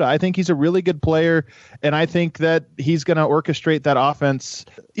Minnesota. I think he's a really good player, and I think that he's going to orchestrate that offense,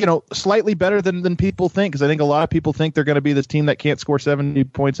 slightly better than people think, because I think a lot of people think they're going to be this team that can't score 70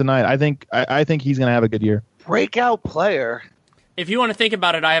 points a night. I think he's going to have a good year. Breakout player. If you want to think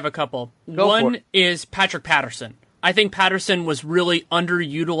about it, I have a couple. One is Patrick Patterson. I think Patterson was really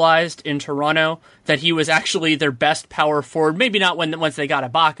underutilized in Toronto, that he was actually their best power forward. Maybe not once they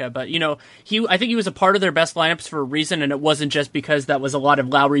got Ibaka, but I think he was a part of their best lineups for a reason, and it wasn't just because that was a lot of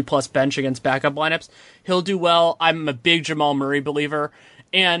Lowry plus bench against backup lineups. He'll do well. I'm a big Jamal Murray believer,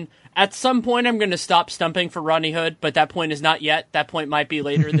 and at some point I'm going to stop stumping for Rodney Hood, but that point is not yet. That point might be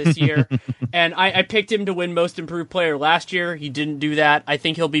later this year. And I picked him to win Most Improved Player last year. He didn't do that. I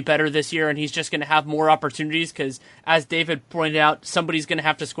think he'll be better this year, and he's just going to have more opportunities because, as David pointed out, somebody's going to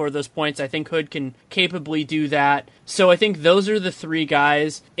have to score those points. I think Hood can capably do that. So I think those are the three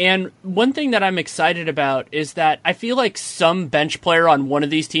guys. And one thing that I'm excited about is that I feel like some bench player on one of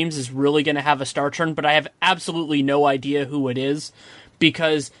these teams is really going to have a star turn, but I have absolutely no idea who it is,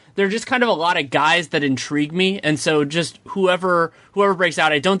 because there are just kind of a lot of guys that intrigue me, and so just whoever breaks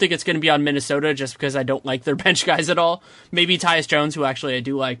out, I don't think it's going to be on Minnesota just because I don't like their bench guys at all. Maybe Tyus Jones, who actually I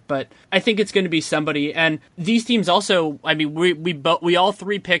do like, but I think it's going to be somebody. And these teams also, I mean, we all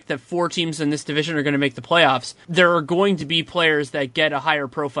three picked that 4 teams in this division are going to make the playoffs. There are going to be players that get a higher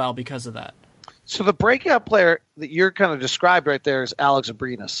profile because of that. So the breakout player that you're kind of described right there is Alex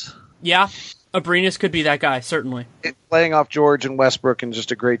Abrines. Yeah. Abrines could be that guy, certainly. Playing off George and Westbrook, and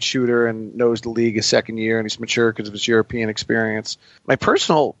just a great shooter and knows the league his second year, and he's mature because of his European experience. My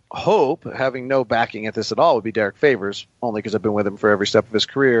personal hope, having no backing at this at all, would be Derek Favors, only because I've been with him for every step of his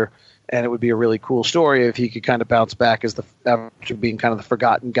career. And it would be a really cool story if he could kind of bounce back after being kind of the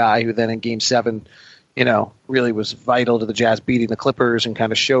forgotten guy who then in Game 7 really was vital to the Jazz beating the Clippers and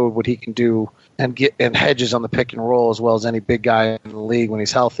kind of showed what he can do and hedges on the pick and roll as well as any big guy in the league when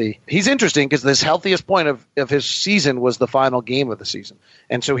he's healthy. He's interesting because this healthiest point of his season was the final game of the season.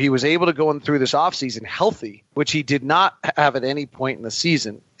 And so he was able to go through this offseason healthy, which he did not have at any point in the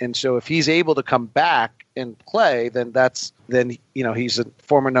season. And so if he's able to come back and play, then he's a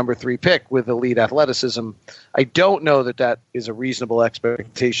former number 3 pick with elite athleticism. I don't know that is a reasonable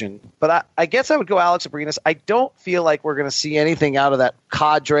expectation, but I guess I would go Alex Abrines. I don't feel like we're going to see anything out of that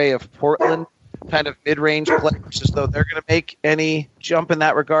cadre of Portland kind of mid-range players as though they're going to make any jump in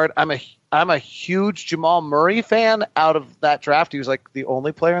that regard. I'm a huge Jamal Murray fan out of that draft. He was like the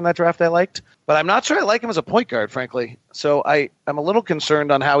only player in that draft I liked, but I'm not sure I like him as a point guard, frankly. So I'm a little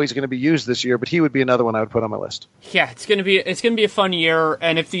concerned on how he's going to be used this year, but he would be another one I would put on my list. Yeah, it's going to be a fun year,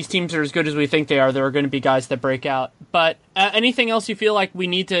 and if these teams are as good as we think they are, there are going to be guys that break out. But anything else you feel like we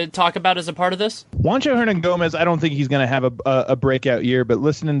need to talk about as a part of this? Juancho Hernangomez, I don't think he's going to have a breakout year, but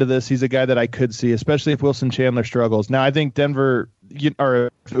listening to this, he's a guy that I could see, especially if Wilson Chandler struggles. Now, I think Denver,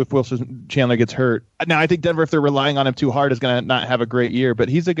 or if Wilson Chandler gets hurt. Now, I think Denver, if they're relying on him too hard, is going to not have a great year. But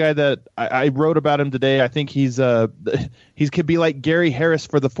he's a guy that I wrote about him today. I think he could be like Gary Harris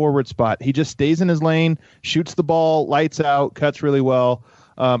for the forward spot. He just stays in his lane, shoots the ball, lights out, cuts really well.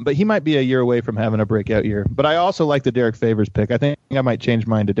 But he might be a year away from having a breakout year. But I also like the Derek Favors pick. I think I might change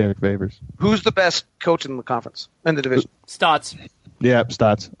mine to Derek Favors. Who's the best coach in the conference, in the division? Stotts. Yeah,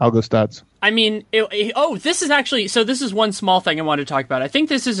 Stotts. I'll go Stotts. I mean, this is one small thing I wanted to talk about. I think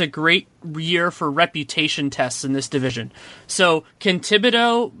this is a great year for reputation tests in this division. So can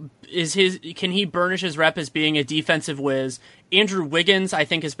Thibodeau, can he burnish his rep as being a defensive whiz? Andrew Wiggins, I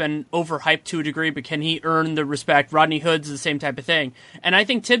think, has been overhyped to a degree, but can he earn the respect? Rodney Hood's the same type of thing. And I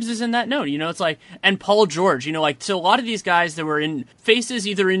think Tibbs is in that note, it's like, and Paul George, so a lot of these guys that were in faces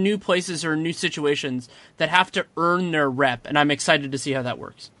either in new places or in new situations that have to earn their rep. And I'm excited to see how that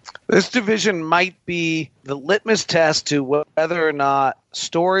works. This division might be the litmus test to whether or not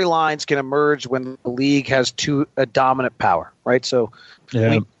storylines can emerge when the league has a dominant power, right? So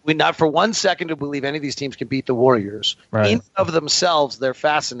we not for 1 second to believe any of these teams can beat the Warriors. Right. In of themselves, they're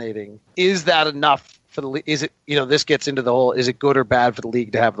fascinating. Is that enough for the league? Is it, this gets into the whole, is it good or bad for the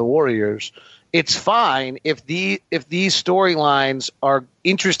league to have the Warriors? It's fine if these storylines are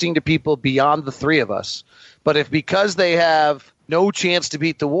interesting to people beyond the three of us. But if because they have no chance to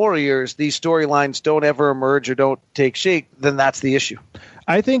beat the Warriors, these storylines don't ever emerge or don't take shape, then that's the issue.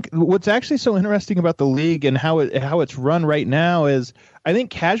 I think what's actually so interesting about the league and how it's run right now is I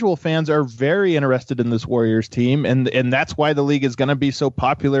think casual fans are very interested in this Warriors team, and that's why the league is going to be so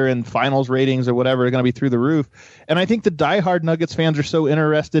popular, and finals ratings or whatever are going to be through the roof. And I think the diehard Nuggets fans are so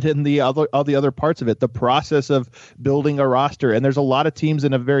interested in all the other parts of it, the process of building a roster. And there's a lot of teams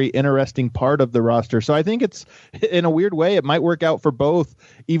in a very interesting part of the roster. So I think it's, in a weird way, it might work out for both,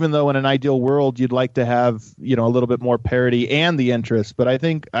 even though in an ideal world you'd like to have, a little bit more parity and the interest. But I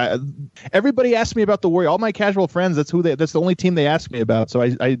think everybody asks me about the Warriors. All my casual friends, that's the only team they ask me about. So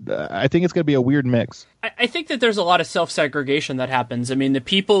I think it's going to be a weird mix. I think that there's a lot of self-segregation that happens. I mean, the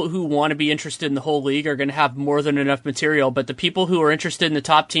people who want to be interested in the whole league are going to have more than enough material, but the people who are interested in the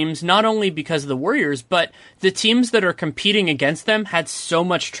top teams, not only because of the Warriors, but the teams that are competing against them had so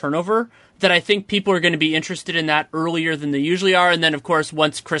much turnover that I think people are going to be interested in that earlier than they usually are. And then, of course,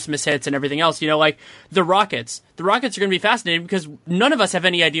 once Christmas hits and everything else, like the Rockets. The Rockets are going to be fascinating because none of us have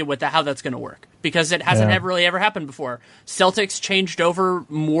any idea how that's going to work, because it hasn't really ever happened before. Celtics changed over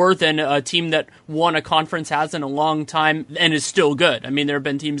more than a team that won a conference has in a long time and is still good. I mean, there have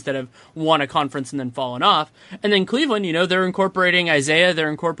been teams that have won a conference and then fallen off. And then Cleveland, they're incorporating Isaiah,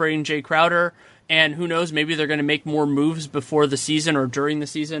 they're incorporating Jay Crowder. And who knows, maybe they're going to make more moves before the season or during the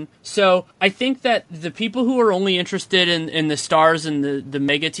season. So I think that the people who are only interested in the stars and the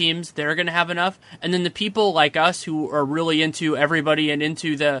mega teams, they're going to have enough. And then the people like us who are really into everybody and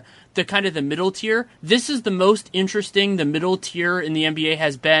into the kind of the middle tier, this is the most interesting the middle tier in the NBA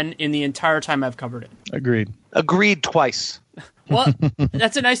has been in the entire time I've covered it. Agreed twice. Well,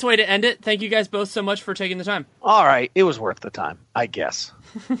 that's a nice way to end it. Thank you guys both so much for taking the time. All right. It was worth the time, I guess.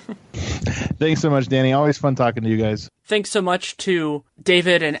 Thanks so much, Danny. Always fun talking to you guys. Thanks so much to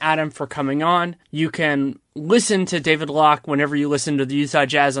David and Adam for coming on. You can listen to David Locke whenever you listen to the Utah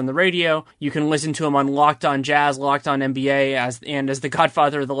Jazz on the radio. You can listen to him on Locked On Jazz, Locked On NBA, as the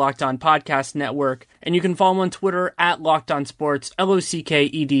godfather of the Locked On Podcast Network. And you can follow him on Twitter at Locked On Sports,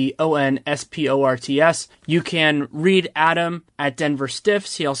 LOCKEDONSPORTS. You can read Adam at Denver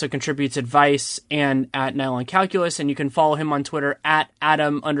Stiffs. He also contributes advice and at Nylon Calculus. And you can follow him on Twitter at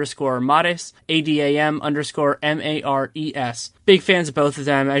Adam_Mares, ADAM_MARES. Big fans of both of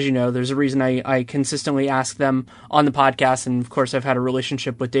them. As you know, there's a reason I consistently ask them on the podcast. And of course, I've had a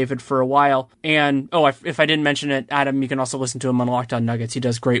relationship with David for a while. And if I didn't mention it, Adam, you can also listen to him on Locked On Nuggets. He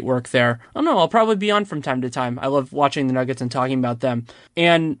does great work there. I don't know, I'll probably be on from time to time. I love watching the Nuggets and talking about them.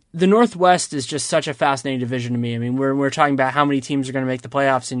 And the Northwest is just such a fascinating division to me. I mean, we're talking about how many teams are going to make the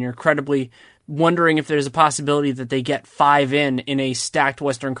playoffs, and you're incredibly wondering if there's a possibility that they get 5 in a stacked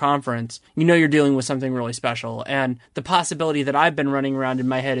Western Conference. You're dealing with something really special. And the possibility that I've been running around in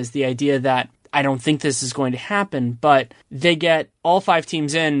my head is the idea that I don't think this is going to happen, but they get all 5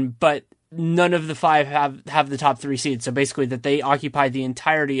 teams in, but none of the 5 have the top 3 seeds. So basically that they occupy the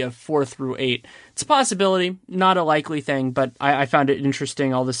entirety of 4 through 8. It's a possibility, not a likely thing, but I found it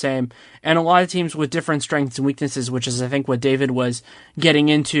interesting all the same. And a lot of teams with different strengths and weaknesses, which is I think what David was getting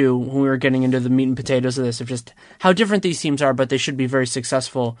into when we were getting into the meat and potatoes of this, of just how different these teams are, but they should be very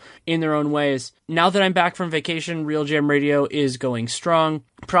successful in their own ways. Now that I'm back from vacation, Real Jam Radio is going strong.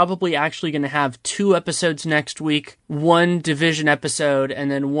 Probably actually going to have 2 episodes next week, 1 division episode, and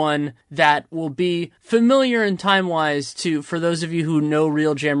then 1 that will be familiar in time-wise for those of you who know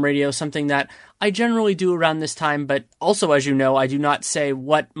Real Jam Radio, something that I generally do around this time, but also, as you know, I do not say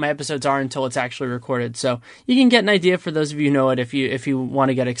what my episodes are until it's actually recorded. So you can get an idea for those of you who know it if you want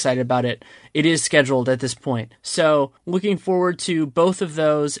to get excited about it. It is scheduled at this point. So looking forward to both of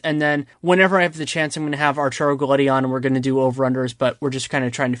those. And then whenever I have the chance, I'm going to have Arturo Galletti on and we're going to do over-unders, but we're just kind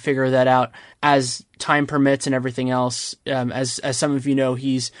of trying to figure that out as time permits and everything else. As some of you know,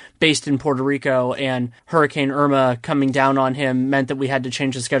 he's based in Puerto Rico, and Hurricane Irma coming down on him meant that we had to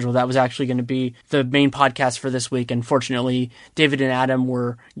change the schedule. That was actually going to be the main podcast for this week. And fortunately, David and Adam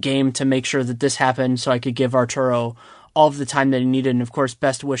were game to make sure that this happened so I could give Arturo all of the time that he needed. And of course,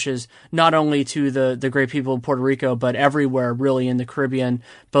 best wishes not only to the great people of Puerto Rico, but everywhere really in the Caribbean,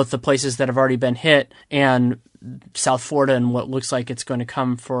 both the places that have already been hit and South Florida and what looks like it's going to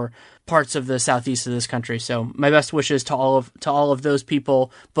come for parts of the southeast of this country. So my best wishes to all of those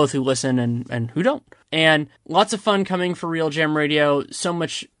people, both who listen and who don't. And lots of fun coming for Real Jam Radio. So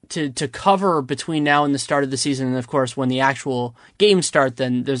much to cover between now and the start of the season. And of course, when the actual games start,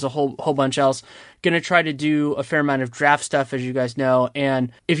 then there's a whole bunch else. Going to try to do a fair amount of draft stuff, as you guys know.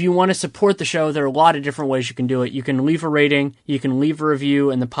 And if you want to support the show, there are a lot of different ways you can do it. You can leave a rating. You can leave a review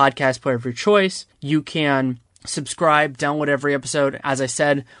in the podcast player of your choice. You can subscribe, download every episode. As I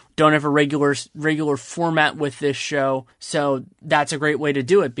said, don't have a regular format with this show. So that's a great way to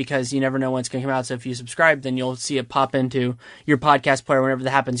do it because you never know when it's going to come out. So if you subscribe, then you'll see it pop into your podcast player whenever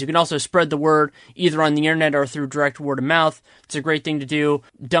that happens. You can also spread the word either on the internet or through direct word of mouth. It's a great thing to do.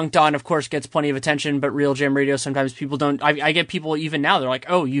 Dunked On, of course, gets plenty of attention, but Real Jam Radio, sometimes people don't. I get people even now, they're like,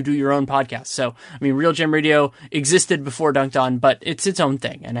 oh, you do your own podcast. So, I mean, Real Jam Radio existed before Dunked On, but it's its own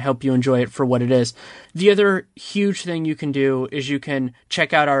thing, and I hope you enjoy it for what it is. The other huge thing you can do is you can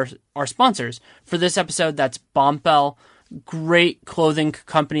check out our sponsors. For this episode, that's Bombfell. Great clothing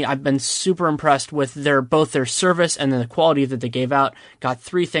company. I've been super impressed with both their service and then the quality that they gave out. Got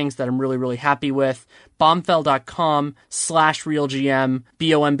 3 things that I'm really, really happy with. Bombfell.com/RealGM,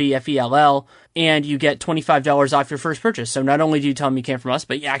 BOMBFELL, and you get $25 off your first purchase. So not only do you tell them you came from us,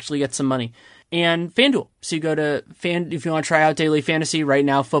 but you actually get some money. And FanDuel. So you go to if you want to try out daily fantasy right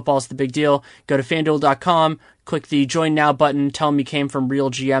now, football's the big deal. Go to FanDuel.com, click the Join Now button, tell them you came from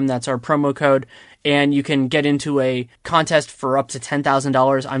Real GM. That's our promo code. And you can get into a contest for up to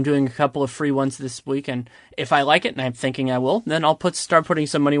 $10,000. I'm doing a couple of free ones this week, and if I like it, and I'm thinking I will, then I'll start putting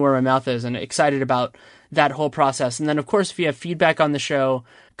some money where my mouth is, and excited about that whole process. And then, of course, if you have feedback on the show,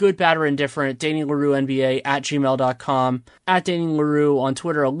 good, bad, or indifferent, Danny Leroux NBA @gmail.com, @Danny Leroux on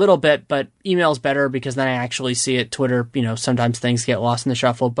Twitter a little bit, but email's better because then I actually see it. Twitter, sometimes things get lost in the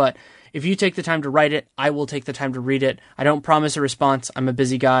shuffle, but if you take the time to write it, I will take the time to read it. I don't promise a response. I'm a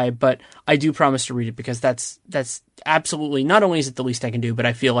busy guy, but I do promise to read it because that's absolutely, not only is it the least I can do, but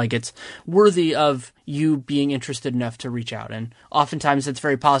I feel like it's worthy of you being interested enough to reach out. And oftentimes it's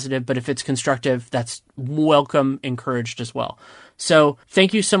very positive, but if it's constructive, that's welcome, encouraged as well. So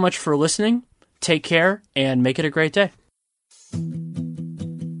thank you so much for listening. Take care and make it a great day.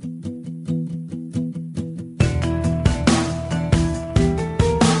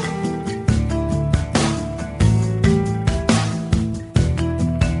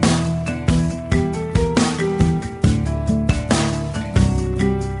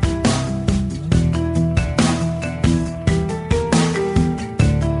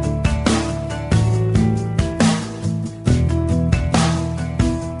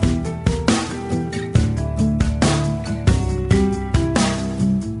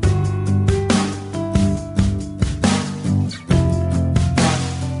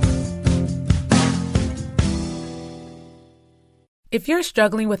 If you're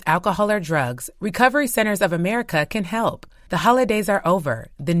struggling with alcohol or drugs, Recovery Centers of America can help. The holidays are over,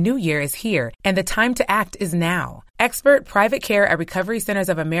 the new year is here, and the time to act is now. Expert private care at Recovery Centers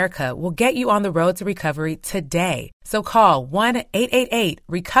of America will get you on the road to recovery today. So call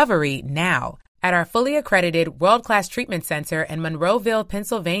 1-888-RECOVERY now. At our fully accredited world-class treatment center in Monroeville,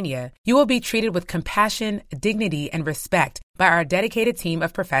 Pennsylvania, you will be treated with compassion, dignity, and respect by our dedicated team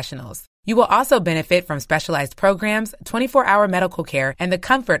of professionals. You will also benefit from specialized programs, 24-hour medical care, and the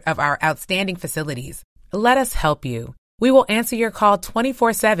comfort of our outstanding facilities. Let us help you. We will answer your call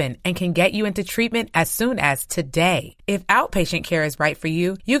 24/7 and can get you into treatment as soon as today. If outpatient care is right for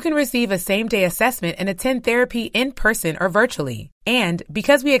you, you can receive a same-day assessment and attend therapy in person or virtually. And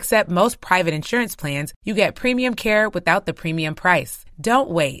because we accept most private insurance plans, you get premium care without the premium price. Don't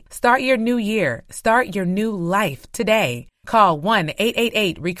wait. Start your new year. Start your new life today. Call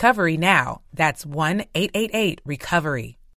 1-888-RECOVERY now. That's 1-888-RECOVERY.